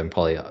says. I'm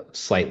probably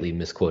slightly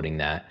misquoting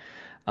that.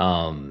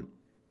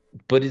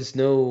 But there's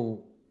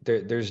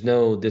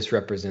no, this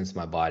represents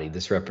my body,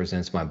 this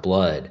represents my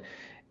blood.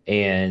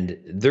 And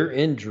they're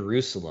in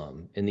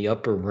Jerusalem in the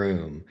upper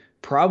room,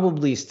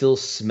 probably still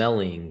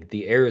smelling,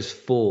 the air is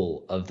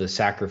full of the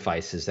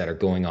sacrifices that are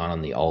going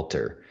on the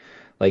altar.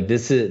 Like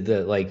this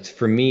is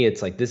for me,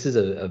 it's like, this is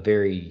a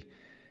very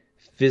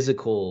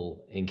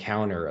physical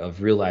encounter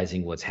of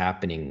realizing what's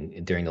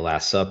happening during the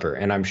Last Supper.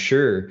 And I'm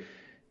sure,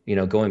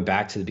 going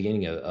back to the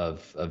beginning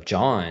of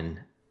John,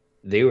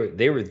 they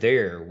were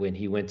there when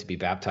he went to be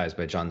baptized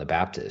by John the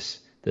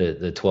Baptist.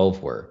 The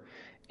 12 were,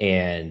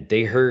 and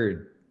they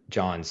heard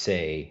John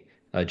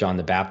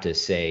the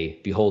Baptist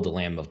say, "Behold the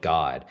Lamb of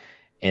God."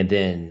 And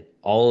then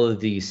all of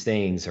these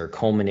things are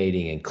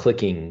culminating and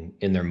clicking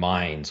in their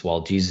minds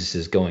while Jesus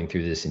is going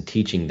through this and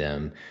teaching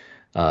them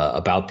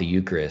about the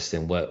Eucharist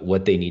and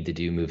what they need to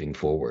do moving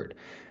forward.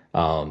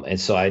 And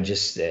so I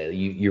just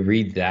you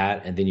read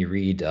that, and then you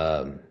read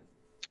 1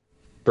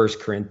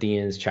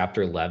 Corinthians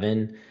chapter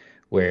 11.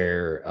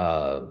 where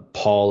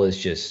Paul is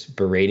just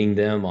berating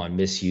them on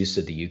misuse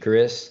of the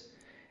Eucharist.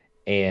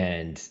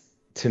 And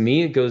to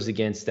me, it goes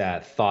against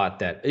that thought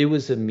that it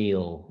was a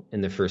meal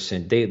in the first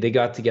century. They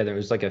got together. It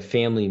was like a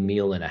family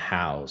meal in a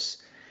house.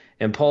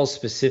 And Paul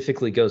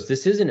specifically goes,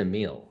 this isn't a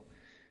meal.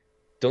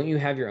 Don't you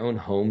have your own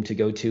home to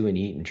go to and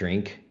eat and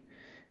drink?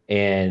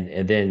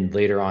 And then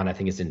later on, I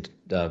think it's in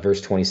verse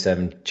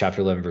 27,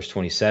 chapter 11, verse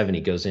 27, he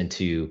goes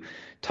into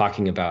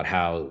talking about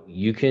how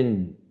you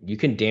can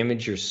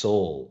damage your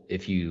soul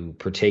if you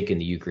partake in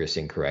the Eucharist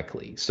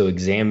incorrectly. So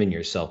examine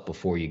yourself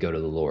before you go to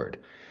the Lord,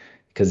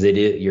 because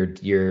you're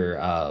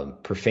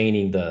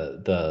profaning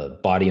the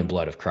body and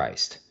blood of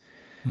Christ.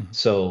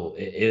 So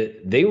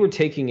they were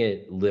taking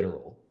it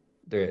literal.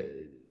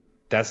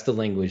 That's the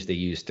language they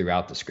use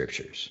throughout the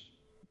scriptures.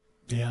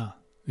 Yeah.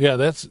 Yeah,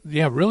 that's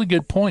really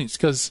good points,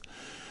 because,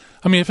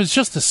 I mean, if it's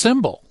just a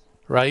symbol,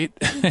 right,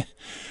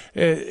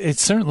 it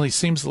certainly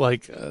seems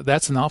like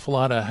that's an awful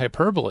lot of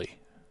hyperbole,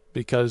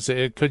 because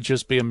it could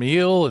just be a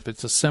meal. If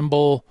it's a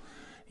symbol,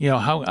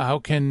 how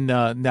can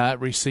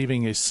not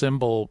receiving a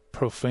symbol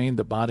profane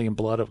the body and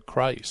blood of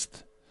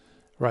Christ,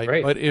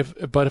 right? But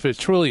if it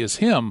truly is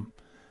him,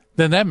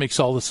 then that makes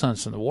all the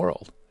sense in the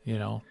world,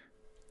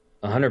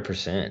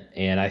 100%.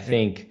 And I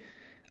think,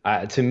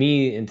 to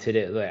me, in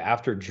today,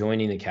 after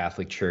joining the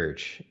Catholic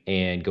Church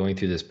and going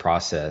through this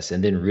process,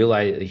 and then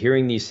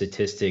hearing these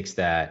statistics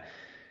that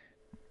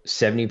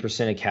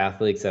 70% of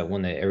Catholics, that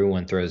one that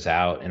everyone throws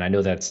out, and I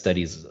know that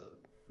study's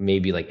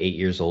maybe like 8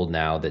 years old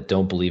now, that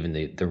don't believe in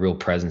the real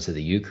presence of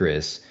the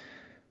Eucharist,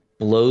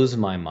 blows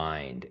my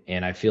mind.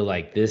 And I feel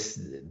like this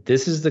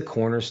is the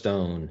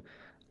cornerstone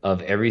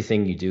of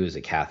everything you do as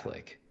a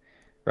Catholic,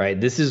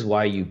 right? This is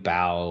why you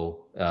bow,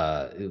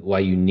 why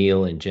you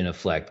kneel and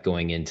genuflect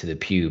going into the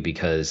pew,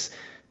 because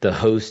the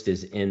host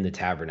is in the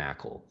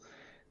tabernacle.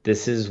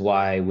 This is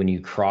why when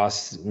you're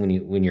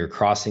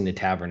crossing the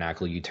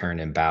tabernacle, you turn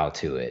and bow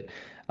to it.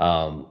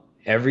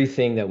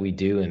 Everything that we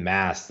do in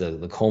Mass,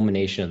 the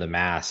culmination of the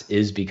Mass,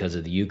 is because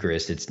of the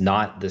Eucharist. It's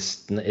not the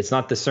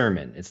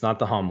sermon. It's not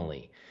the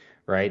homily,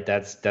 right?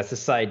 That's a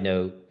side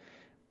note.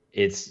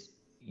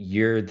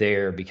 You're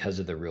there because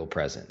of the real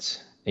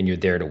presence, and you're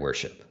there to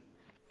worship.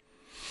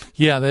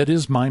 Yeah, that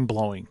is mind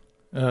blowing.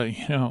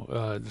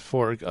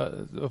 For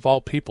of all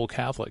people,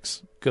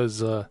 Catholics,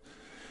 because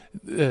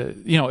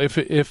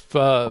if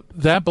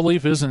that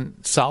belief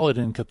isn't solid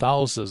in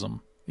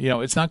Catholicism,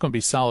 it's not going to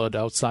be solid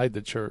outside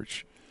the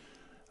church,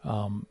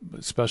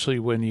 especially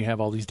when you have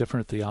all these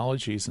different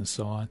theologies and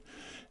so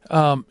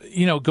on.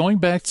 Going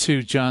back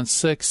to John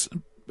 6,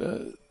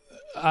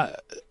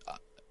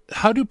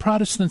 how do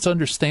Protestants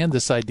understand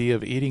this idea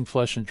of eating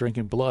flesh and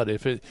drinking blood?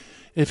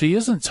 If he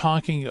isn't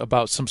talking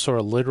about some sort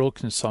of literal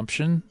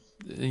consumption,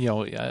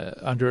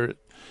 under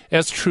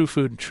as true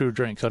food and true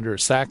drinks under a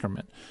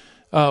sacrament,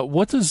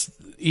 what does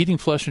eating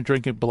flesh and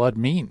drinking blood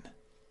mean?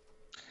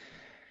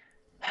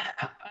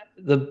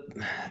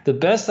 The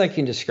best I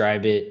can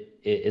describe it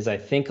is, I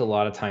think a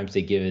lot of times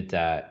they give it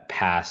that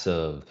pass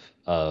of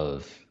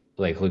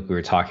like we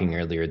were talking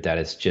earlier, that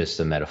it's just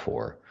a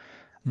metaphor.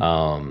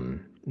 A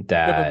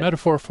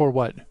metaphor for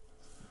what?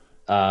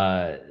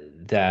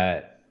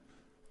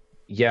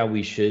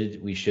 We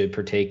should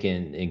partake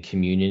in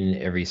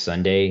communion every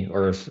Sunday,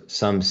 or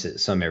some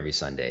every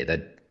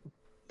Sunday.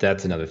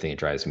 That's another thing that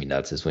drives me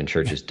nuts, is when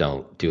churches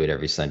don't do it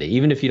every Sunday,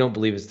 even if you don't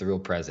believe it's the real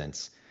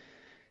presence.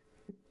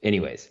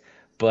 Anyways,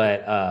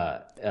 but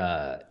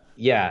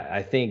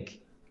I think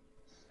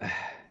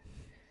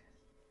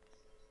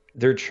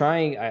they're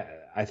trying.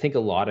 I think a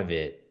lot of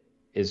it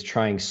is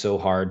trying so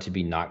hard to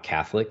be not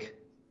Catholic.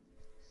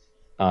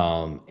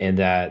 And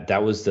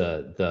that was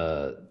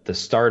the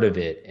start of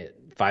it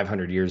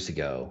 500 years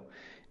ago.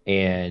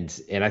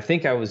 And I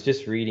think I was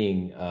just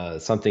reading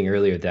something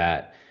earlier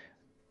that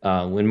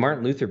when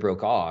Martin Luther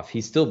broke off,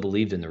 he still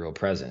believed in the real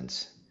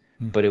presence,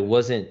 but it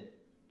wasn't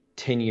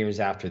 10 years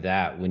after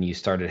that when you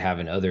started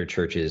having other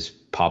churches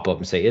pop up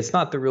and say, it's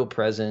not the real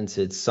presence,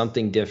 it's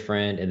something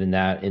different. And then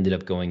that ended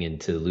up going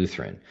into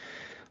Lutheran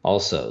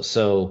also.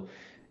 So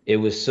it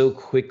was so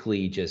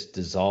quickly just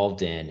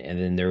dissolved in, and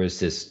then there was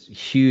this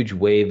huge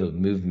wave of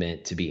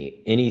movement to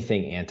be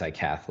anything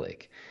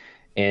anti-Catholic.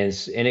 And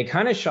it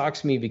kind of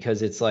shocks me,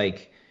 because it's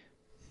like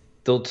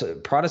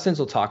Protestants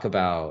will talk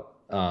about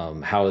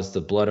how it's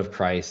the blood of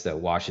Christ that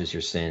washes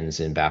your sins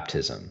in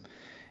baptism,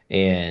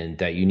 and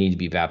that you need to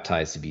be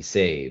baptized to be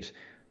saved.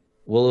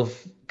 Well,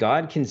 if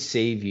God can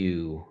save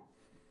you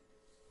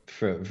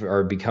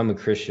or become a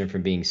Christian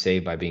from being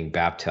saved by being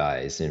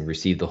baptized and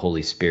receive the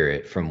Holy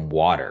Spirit from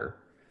water,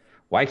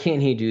 why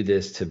can't he do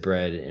this to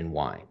bread and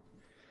wine?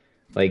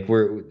 Like,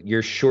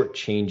 you're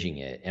shortchanging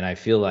it. And I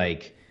feel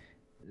like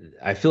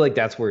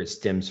that's where it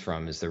stems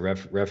from, is the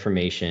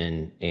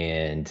Reformation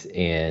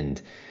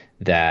and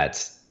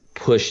that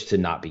push to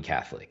not be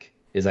Catholic,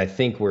 is I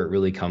think where it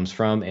really comes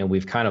from. And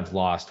we've kind of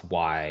lost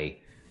why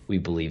we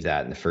believe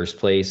that in the first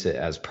place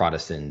as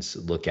Protestants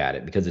look at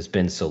it, because it's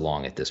been so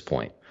long at this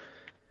point.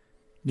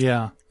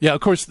 Yeah. Yeah. Of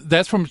course,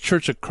 that's from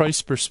Church of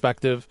Christ's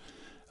perspective.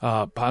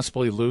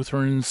 Possibly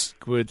Lutherans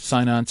would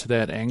sign on to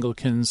that,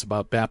 Anglicans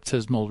about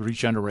baptismal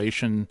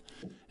regeneration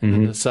and the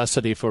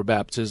necessity for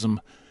baptism.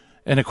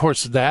 And, of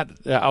course, that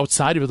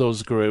outside of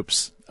those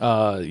groups,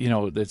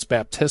 it's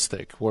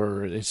Baptistic,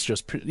 where it's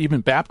just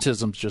even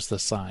baptism's just a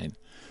sign.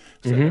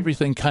 So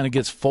everything kind of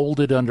gets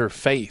folded under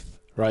faith,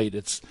 right?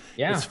 It's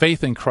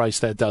faith in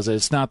Christ that does it.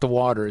 It's not the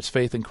water. It's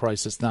faith in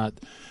Christ. It's not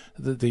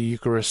the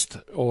Eucharist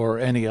or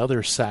any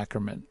other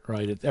sacrament,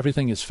 right?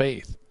 Everything is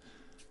faith.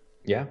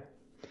 Yeah.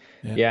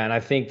 And I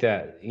think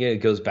that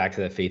it goes back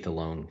to that faith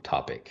alone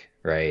topic,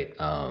 right?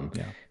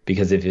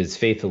 Because if it's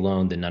faith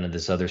alone, then none of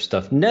this other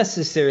stuff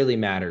necessarily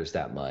matters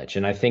that much.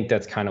 And I think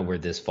that's kind of where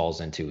this falls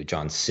into with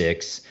John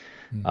 6,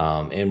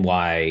 and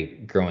why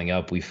growing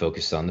up we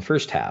focused on the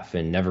first half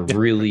and never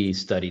really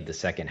studied the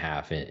second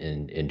half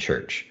in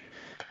church.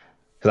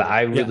 Because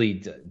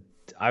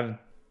I've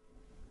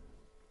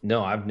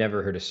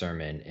never heard a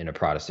sermon in a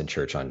Protestant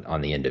church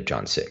on the end of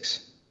John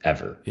 6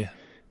 ever. Yeah.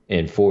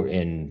 In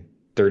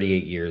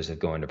 38 years of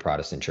going to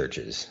Protestant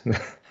churches,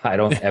 I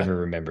don't ever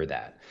remember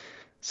that.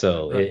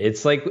 So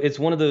it's like, it's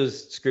one of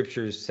those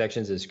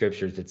sections of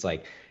scriptures. It's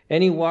like,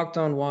 and he walked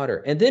on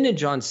water. And then in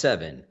John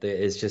 7,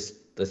 it's just,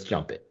 let's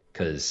jump it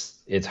because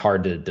it's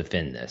hard to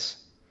defend this.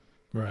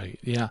 Right.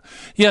 Yeah.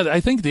 Yeah.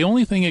 I think the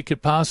only thing it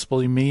could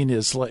possibly mean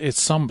is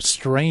it's some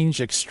strange,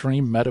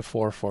 extreme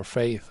metaphor for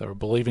faith or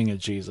believing in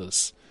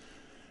Jesus.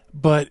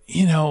 But,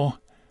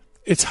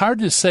 it's hard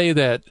to say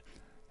that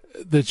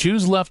the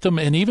Jews left him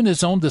and even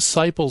his own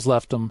disciples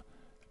left him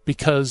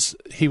because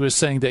he was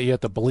saying that you have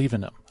to believe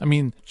in him. I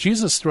mean,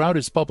 Jesus throughout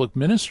his public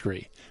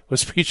ministry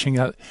was preaching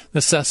a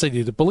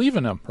necessity to believe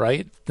in him,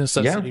 right?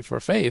 Necessity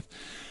for faith.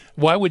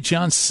 Why would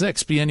John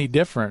 6 be any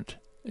different?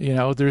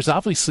 There's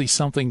obviously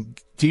something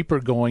deeper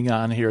going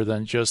on here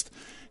than just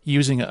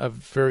using a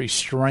very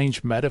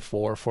strange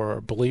metaphor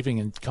for believing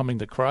and coming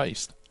to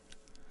Christ.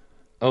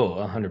 Oh,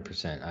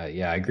 100%.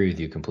 I agree with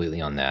you completely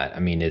on that. I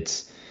mean,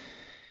 it's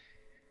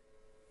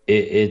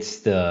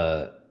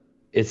the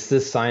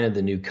sign of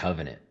the new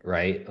covenant,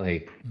 right?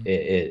 Like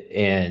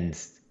and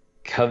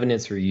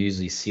covenants were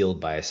usually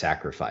sealed by a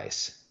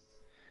sacrifice.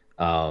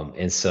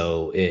 And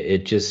so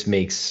it just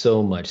makes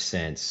so much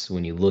sense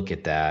when you look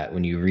at that,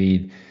 when you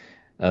read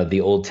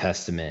the Old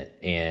Testament,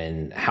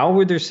 and how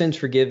were their sins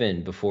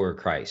forgiven before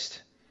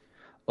Christ?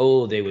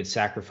 Oh, they would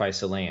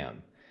sacrifice a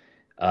lamb.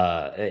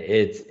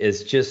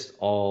 It's just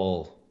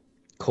all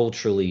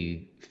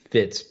culturally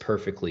fits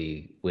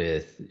perfectly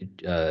with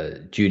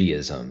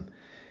Judaism.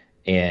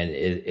 And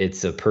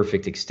it's a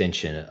perfect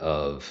extension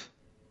of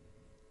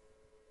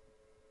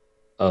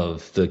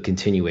the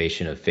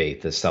continuation of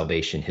faith, the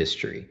salvation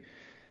history.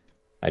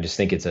 I just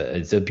think it's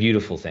a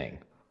beautiful thing.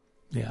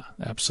 Yeah,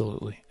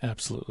 absolutely.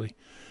 Absolutely.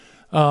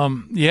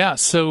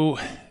 So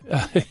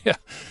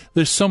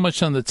there's so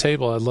much on the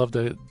table I'd love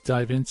to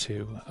dive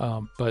into,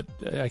 but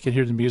I can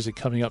hear the music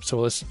coming up, so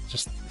let's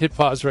just hit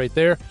pause right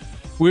there.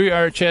 We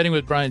are chatting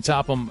with Brian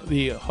Topham,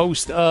 the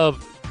host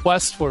of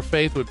Quest for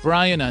Faith with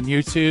Brian on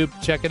YouTube.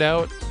 Check it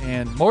out,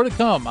 and more to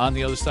come on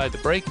the other side of the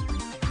break.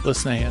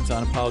 Listen to Hands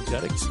On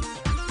Apologetics.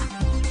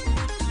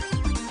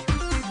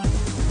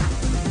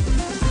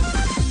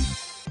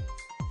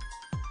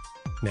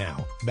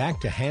 Now, back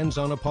to Hands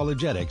On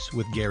Apologetics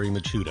with Gary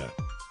Machuda.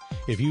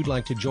 If you'd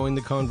like to join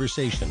the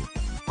conversation,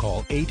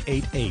 call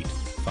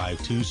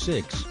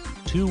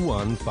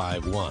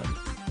 888-526-2151.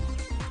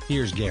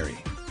 Here's Gary.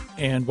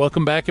 And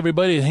welcome back,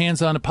 everybody, to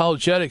Hands On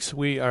Apologetics.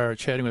 We are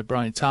chatting with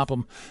Brian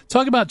Topham,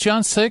 talking about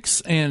John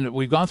 6, and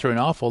we've gone through an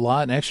awful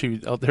lot, and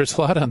actually there's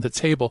a lot on the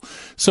table.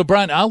 So,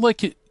 Brian, I'll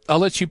let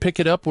you pick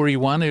it up where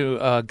you want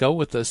to go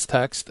with this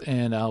text,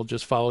 and I'll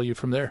just follow you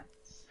from there.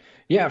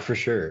 Yeah, for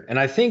sure. And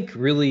I think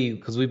really,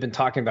 because we've been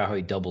talking about how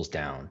he doubles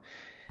down,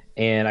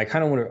 and I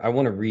kind of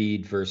want to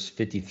read verse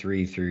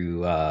 53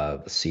 through,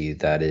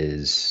 that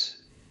is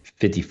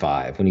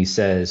 55, when he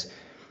says,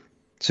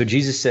 "So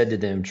Jesus said to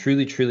them,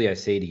 'Truly, truly, I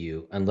say to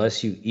you,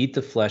 unless you eat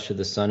the flesh of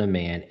the Son of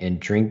Man and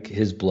drink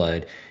his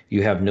blood,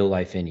 you have no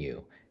life in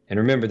you.'" And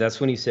remember, that's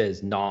when he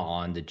says, "gnaw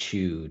on," to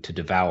chew, to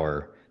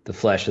devour the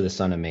flesh of the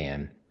Son of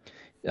Man.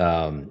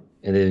 And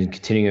then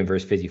continuing in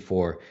verse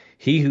 54,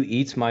 "He who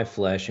eats my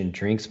flesh and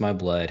drinks my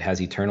blood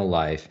has eternal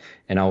life,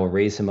 and I will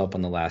raise him up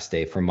on the last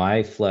day. For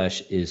my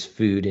flesh is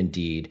food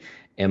indeed,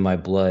 and my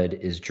blood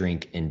is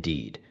drink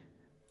indeed."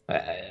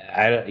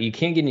 You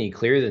can't get any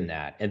clearer than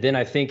that. And then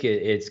I think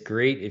it's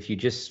great if you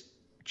just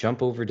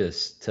jump over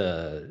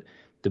to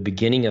the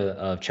beginning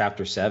of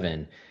chapter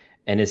 7,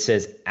 and it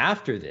says,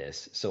 after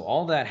this, so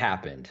all that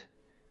happened,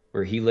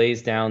 where he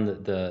lays down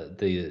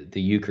the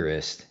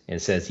Eucharist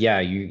and says, "Yeah,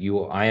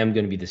 I am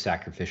going to be the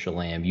sacrificial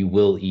lamb. You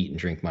will eat and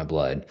drink my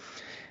blood."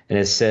 And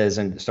it says,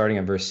 and starting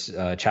on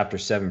chapter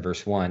 7,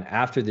 verse 1,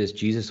 after this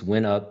Jesus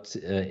went about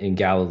in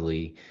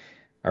Galilee.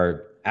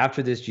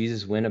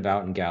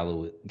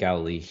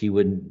 He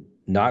would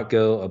not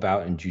go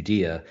about in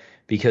Judea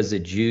because the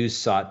Jews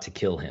sought to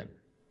kill him.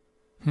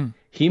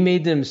 He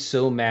made them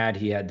so mad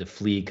he had to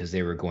flee because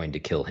they were going to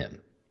kill him.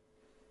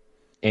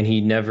 And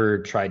he never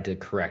tried to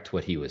correct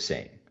what he was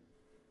saying.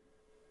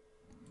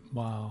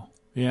 Wow.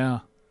 Yeah.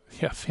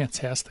 Yeah,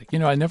 fantastic.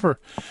 I never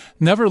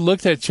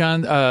looked at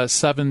John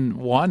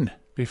 7:1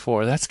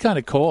 before. That's kind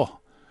of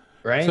cool.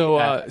 Right?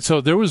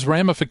 So there was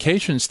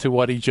ramifications to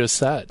what he just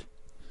said.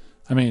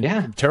 I mean,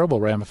 Yeah. terrible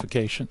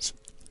ramifications.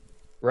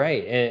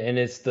 Right. And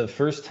it's the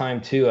first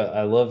time too.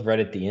 I love right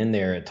at the end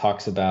there. It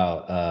talks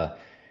about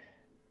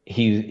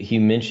he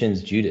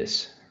mentions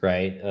Judas,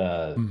 right?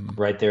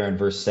 Right there in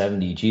verse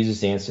 70.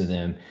 Jesus answered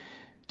them,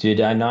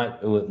 "Did I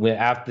not?"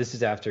 This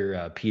is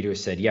after Peter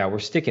said, "Yeah, we're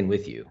sticking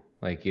with you.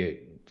 Like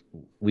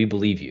we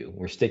believe you.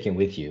 We're sticking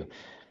with you."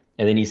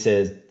 And then he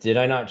says, "Did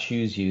I not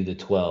choose you, the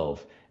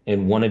 12,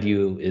 and one of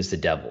you is the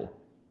devil?"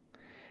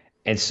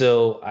 And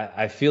so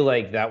I feel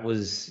like that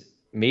was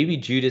maybe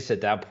Judas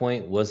at that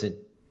point wasn't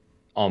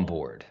on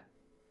board.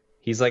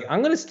 He's like,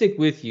 "I'm going to stick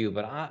with you,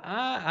 but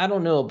I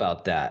don't know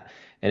about that."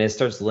 And it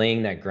starts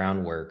laying that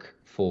groundwork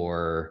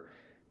for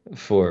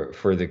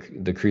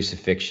the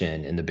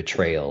crucifixion and the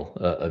betrayal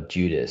of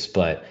Judas.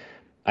 But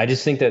I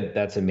just think that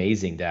that's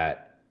amazing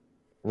that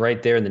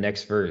right there in the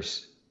next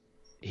verse,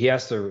 he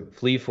has to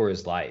flee for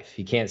his life.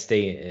 He can't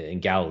stay in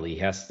Galilee.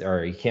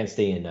 He can't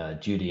stay in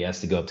Judea. He has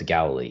to go up to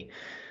Galilee,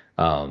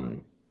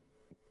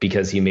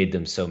 because he made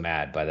them so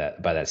mad by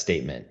that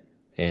statement,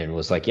 and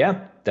was like,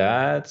 "Yeah,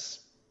 that's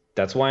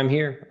why I'm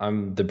here.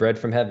 I'm the bread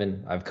from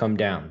heaven. I've come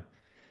down."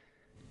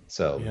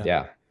 So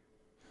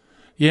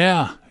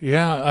yeah.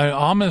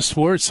 Ominous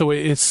words. So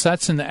it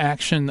sets into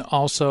action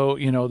also.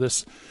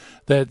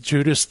 That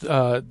Judas.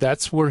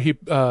 That's where he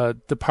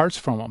departs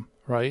from him.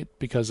 Right?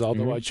 Because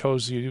although I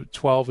chose you,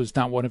 12 is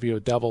not one of you a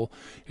devil.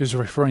 He was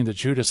referring to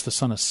Judas, the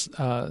son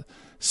of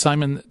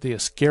Simon the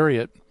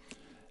Iscariot,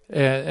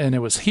 and it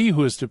was he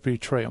who was to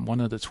betray him,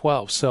 one of the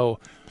 12. So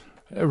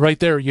right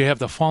there, you have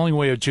the falling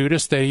away of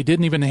Judas. That he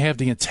didn't even have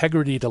the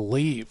integrity to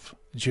leave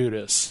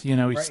Judas.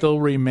 He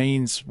still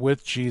remains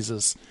with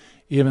Jesus,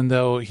 even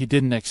though he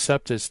didn't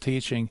accept his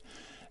teaching.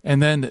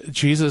 And then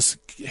Jesus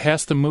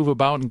has to move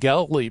about in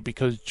Galilee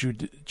because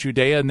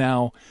Judea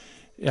now.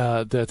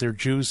 That they're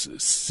Jews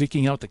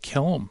seeking out to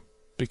kill him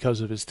because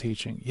of his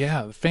teaching.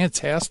 Yeah,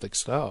 fantastic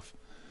stuff.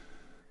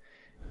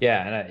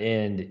 Yeah,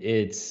 and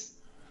it's,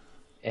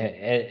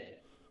 and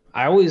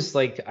I always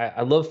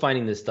I love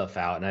finding this stuff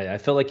out, and I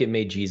felt like it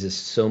made Jesus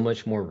so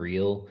much more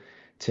real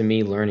to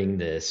me learning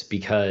this,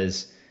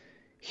 because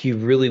he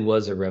really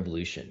was a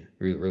revolutionary.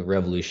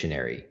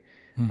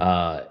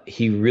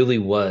 He really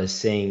was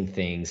saying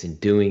things and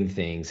doing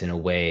things in a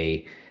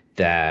way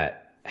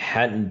that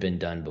hadn't been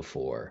done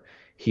before.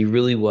 He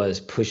really was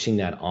pushing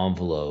that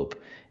envelope,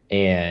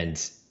 and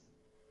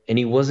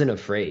he wasn't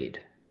afraid.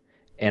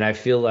 And I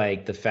feel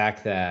like the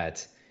fact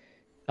that,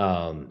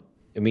 when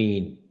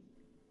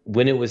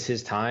it was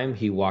his time,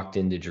 he walked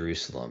into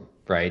Jerusalem,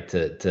 right,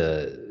 to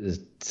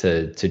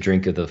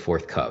drink of the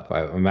fourth cup.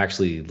 I'm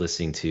actually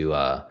listening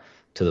to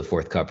the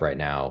fourth cup right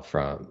now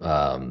from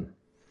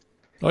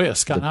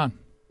Scott Hahn.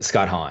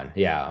 Scott Hahn.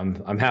 Yeah,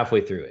 I'm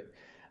halfway through it.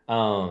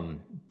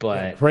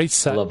 But great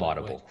set, I love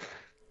Audible.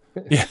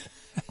 Yeah.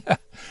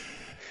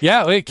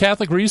 Yeah,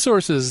 Catholic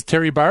Resources,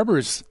 Terry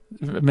Barber's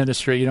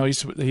ministry.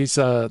 He's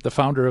the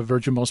founder of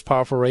Virgin Most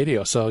Powerful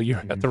Radio, so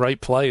you're at the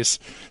right place.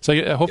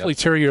 So hopefully,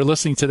 Terry, you're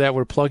listening to that.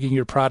 We're plugging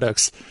your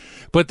products.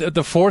 But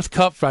the Fourth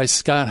Cup by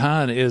Scott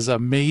Hahn is an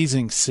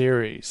amazing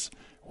series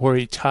where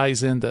he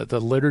ties in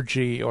the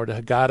liturgy or the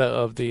Haggadah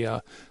of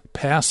the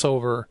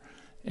Passover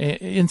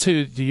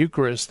into the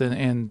Eucharist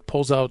and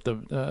pulls out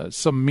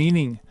some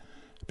meaning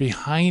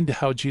behind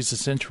how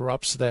Jesus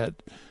interrupts that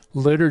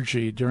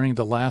liturgy during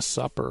the Last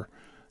Supper.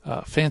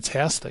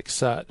 Fantastic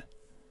set.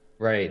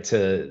 Right.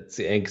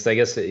 Because I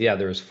guess,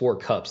 there was 4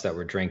 cups that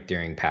were drank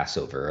during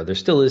Passover, or there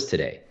still is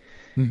today.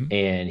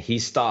 And he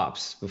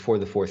stops before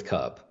the 4th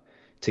cup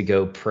to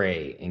go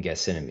pray in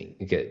Gethsemane.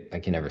 I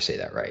can never say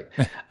that right.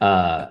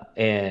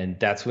 And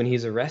that's when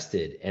he's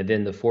arrested. And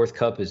then the 4th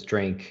cup is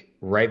drank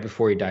right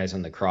before he dies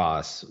on the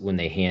cross, when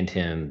they hand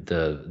him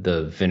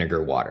the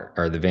vinegar water,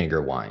 or the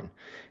vinegar wine,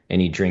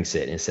 and he drinks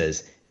it and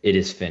says, "It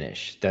is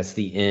finished." That's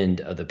the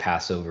end of the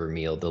Passover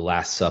meal. The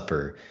Last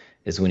Supper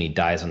is when he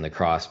dies on the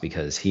cross,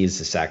 because he is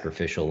the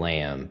sacrificial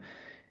lamb,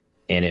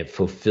 and it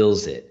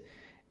fulfills it.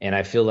 And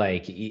I feel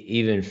like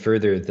even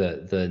further,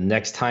 the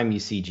next time you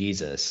see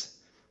Jesus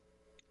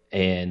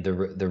and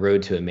the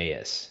road to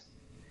Emmaus,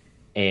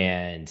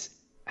 and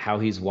how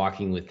he's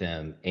walking with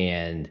them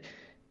and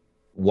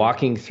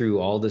walking through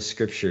all the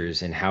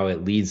scriptures and how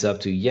it leads up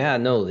to,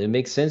 it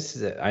makes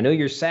sense. I know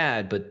you're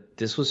sad, but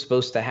this was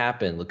supposed to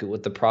happen. Look at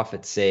what the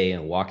prophets say,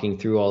 and walking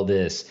through all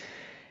this.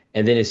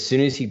 And then as soon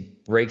as he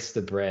breaks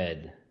the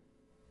bread,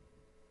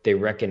 they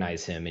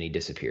recognize him and he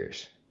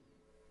disappears.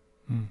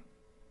 And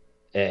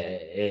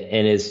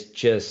it's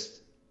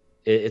just,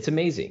 it's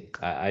amazing.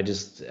 I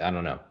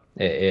don't know.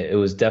 It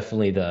was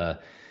definitely that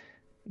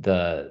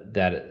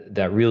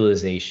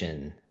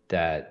realization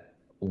that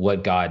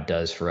what God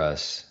does for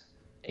us,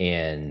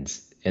 and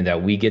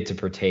that we get to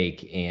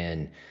partake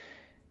and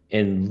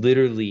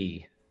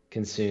literally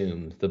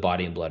consume the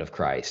body and blood of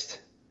Christ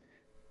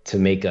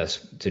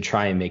to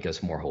try and make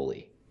us more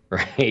holy.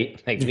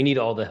 right? Like we need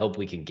all the help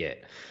we can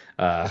get.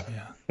 Yeah.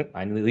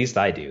 At least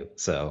I do.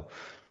 So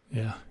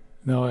Yeah.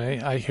 No,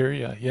 I hear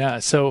you. Yeah.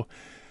 So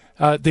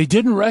they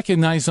didn't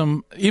recognize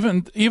him,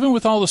 even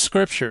with all the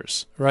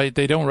scriptures, right?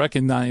 They don't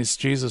recognize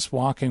Jesus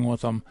walking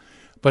with them.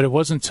 But it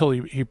wasn't until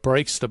he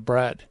breaks the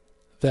bread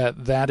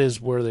that is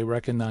where they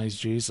recognize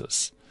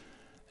Jesus.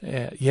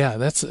 Yeah,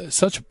 that's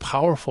such a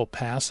powerful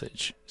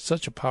passage.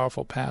 Such a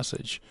powerful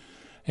passage.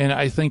 And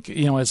I think,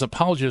 as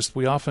apologists,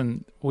 we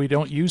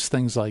don't use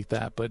things like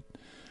that. But,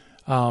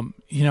 how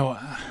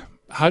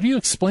do you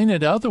explain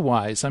it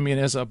otherwise? I mean,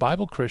 as a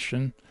Bible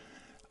Christian,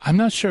 I'm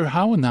not sure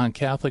how a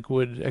non-Catholic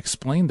would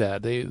explain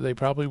that. They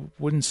probably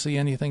wouldn't see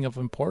anything of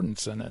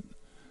importance in it.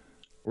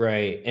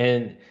 right.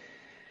 And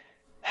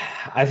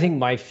I think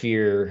my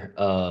fear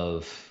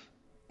of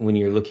when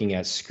you're looking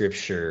at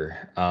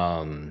scripture,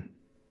 and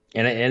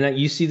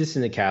you see this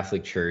in the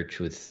Catholic Church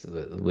with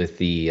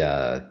the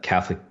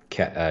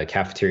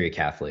cafeteria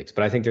Catholics,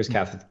 but I think there's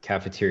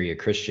cafeteria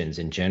Christians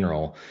in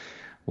general,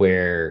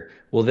 where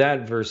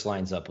that verse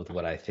lines up with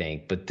what I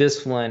think, but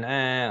this one,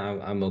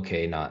 I'm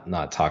okay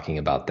not talking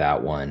about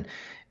that one.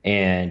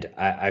 And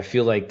I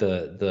feel like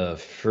the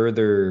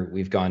further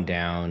we've gone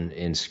down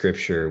in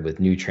scripture with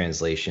new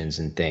translations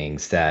and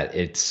things, that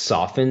it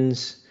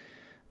softens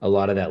a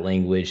lot of that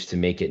language to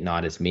make it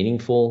not as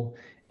meaningful,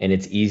 and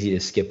it's easy to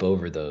skip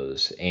over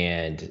those.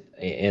 And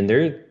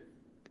I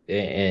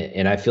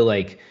feel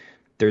like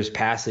there's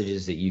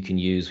passages that you can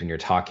use when you're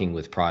talking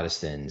with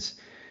Protestants,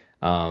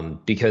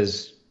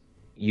 because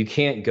you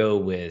can't go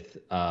with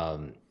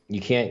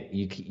you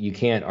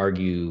can't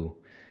argue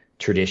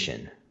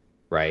tradition,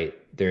 right?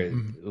 There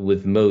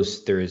with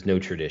most, there is no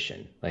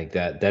tradition. Like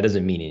that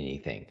doesn't mean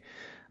anything.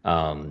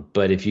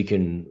 But if you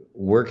can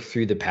work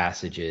through the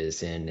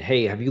passages and,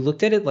 hey, have you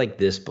looked at it like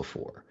this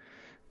before?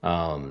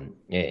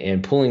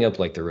 And pulling up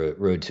like the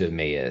road to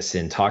Emmaus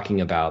and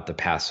talking about the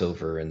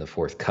Passover and the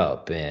fourth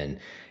cup and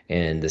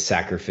the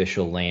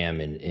sacrificial lamb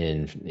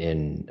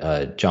in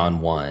John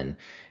 1,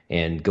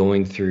 and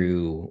going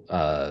through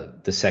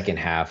the second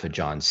half of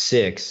John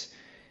 6,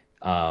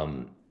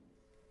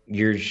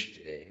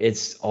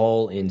 it's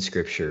all in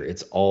scripture.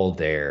 It's all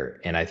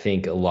there. And I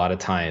think a lot of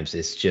times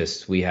it's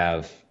just, we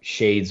have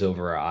shades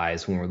over our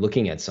eyes when we're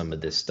looking at some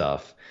of this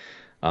stuff,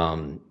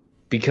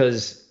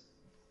 because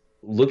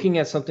looking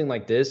at something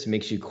like this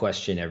makes you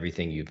question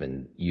everything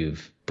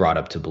you've brought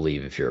up to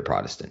believe if you're a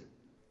Protestant.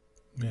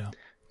 Yeah.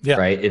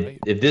 Right.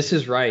 If this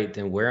is right,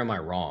 then where am I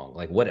wrong?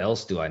 Like, what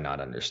else do I not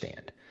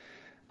understand?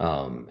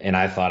 And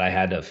I thought I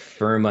had a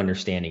firm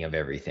understanding of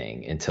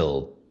everything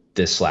until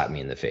this slapped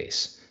me in the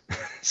face.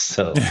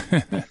 So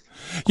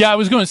yeah, I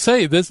was going to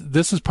say this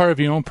is part of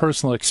your own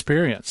personal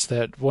experience,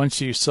 that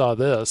once you saw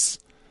this,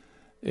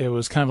 it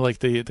was kind of like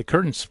the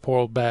curtains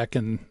pulled back,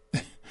 and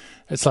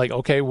it's like,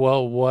 okay,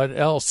 well, what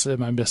else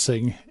am I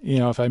missing?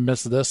 If I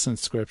miss this in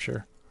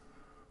scripture.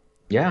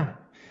 Yeah.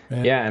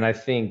 And I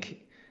think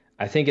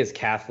as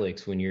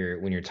Catholics, when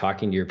you're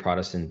talking to your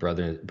Protestant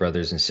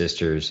brothers and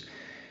sisters,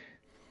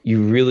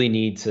 you really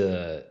need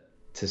to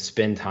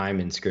spend time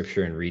in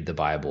scripture and read the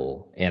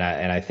Bible. And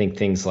I think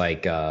things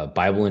like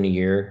Bible in a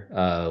Year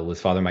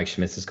with Father Mike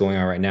Schmitz is going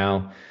on right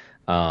now.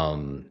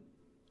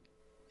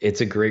 It's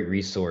a great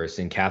resource,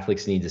 and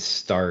Catholics need to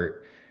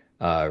start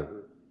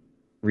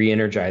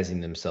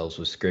re-energizing themselves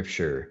with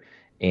scripture.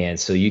 And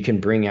so you can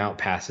bring out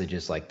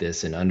passages like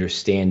this and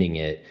understanding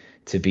it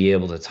to be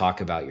able to talk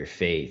about your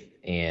faith.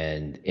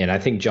 And I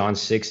think John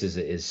 6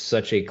 is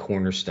such a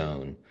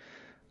cornerstone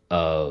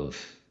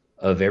of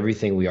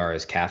everything we are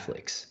as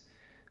Catholics.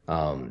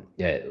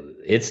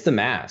 It's the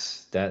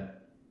Mass. That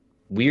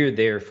we are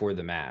there for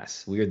the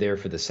Mass. We are there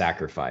for the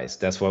sacrifice.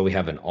 That's why we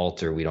have an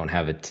altar. We don't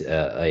have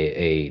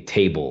a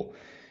table.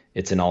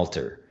 It's an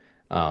altar,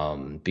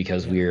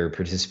 because we are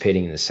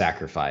participating in the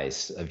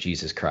sacrifice of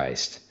Jesus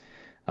Christ,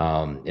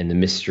 in the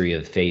mystery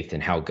of faith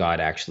and how God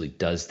actually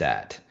does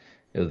that.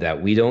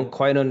 That we don't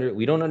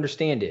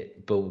understand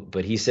it,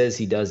 but He says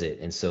He does it,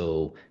 and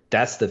so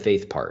that's the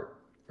faith part,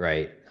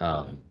 right?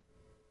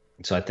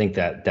 So I think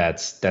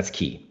that's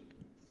key.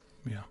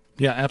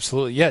 Yeah,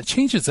 absolutely. Yeah, it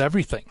changes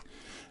everything.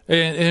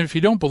 And if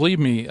you don't believe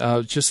me,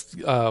 just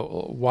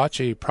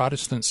watch a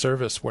Protestant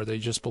service where they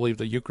just believe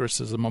the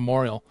Eucharist is a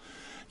memorial.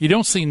 You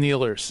don't see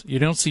kneelers. You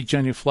don't see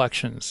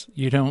genuflections.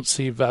 You don't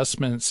see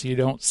vestments. You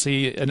don't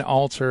see an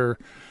altar,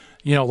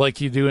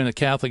 like you do in a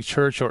Catholic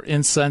Church, or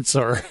incense,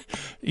 or,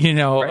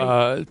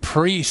 right.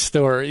 Priest,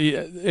 or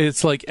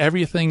it's like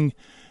everything.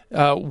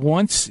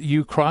 Once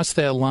you cross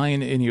that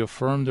line and you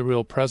affirm the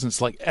real presence,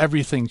 like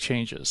everything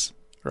changes.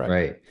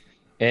 Right.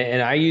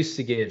 And I used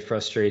to get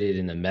frustrated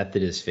in the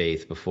Methodist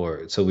faith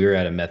before. So we were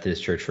at a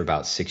Methodist church for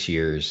about 6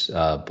 years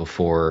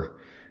before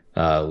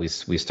we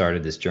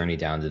started this journey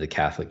down to the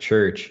Catholic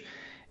Church.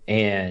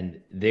 And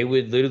they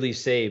would literally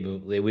say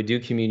they would do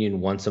communion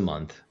once a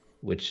month,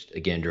 which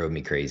again drove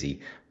me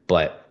crazy.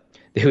 But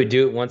they would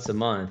do it once a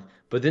month.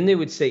 But then they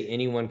would say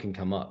anyone can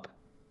come up.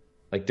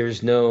 Like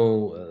there's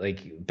no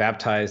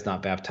baptized,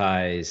 not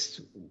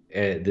baptized.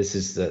 This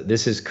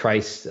is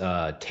Christ's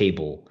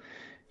table.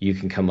 you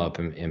can come up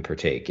and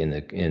partake in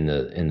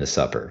the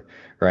supper,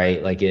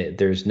 right? Like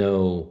there's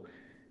no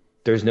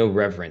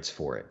reverence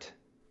for it.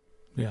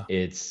 Yeah.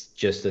 It's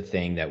just a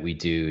thing that we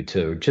do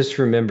to just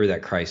remember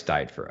that Christ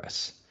died for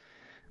us.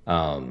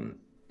 And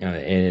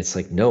it's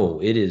like,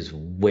 no, it is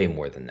way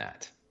more than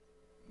that.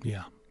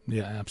 Yeah.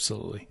 Yeah,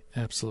 absolutely.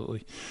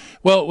 Absolutely.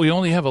 Well, we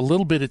only have a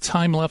little bit of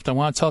time left. I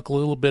want to talk a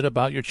little bit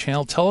about your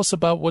channel. Tell us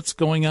about what's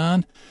going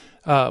on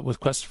with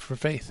Quest for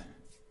Faith.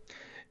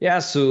 Yeah,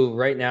 so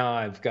right now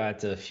I've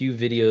got a few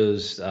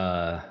videos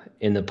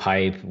in the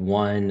pipe.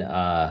 One,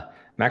 I'm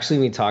actually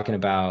going to be talking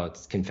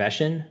about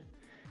confession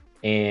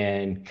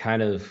and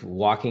kind of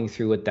walking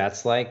through what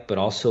that's like, but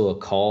also a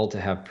call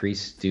to have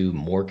priests do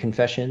more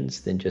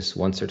confessions than just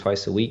once or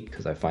twice a week,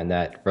 because I find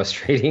that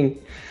frustrating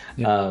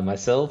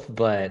myself.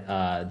 But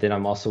then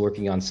I'm also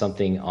working on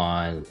something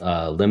on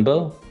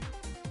limbo,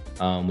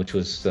 which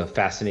was a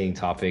fascinating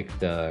topic,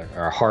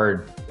 a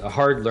hard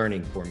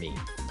learning for me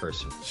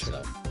personally.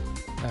 So.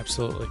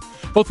 Absolutely.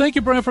 Well, thank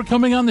you, Brian, for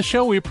coming on the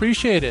show. We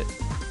appreciate it.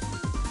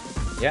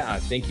 Yeah,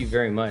 thank you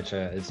very much.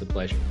 It's a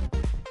pleasure.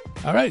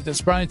 All right,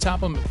 that's Brian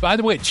Topham. By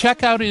the way,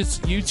 check out his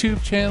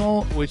YouTube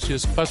channel, which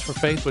is Quest for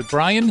Faith with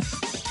Brian,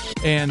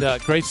 and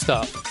great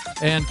stuff.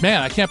 And,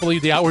 man, I can't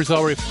believe the hour's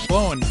already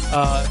flown.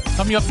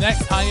 Coming up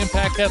next, High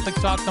Impact Catholic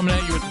Talk coming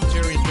at you with the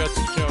Terry and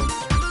Justin Show.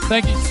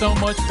 Thank you so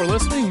much for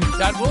listening.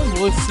 God willing,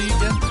 we'll see you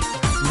again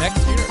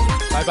next year.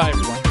 Bye-bye,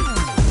 everyone.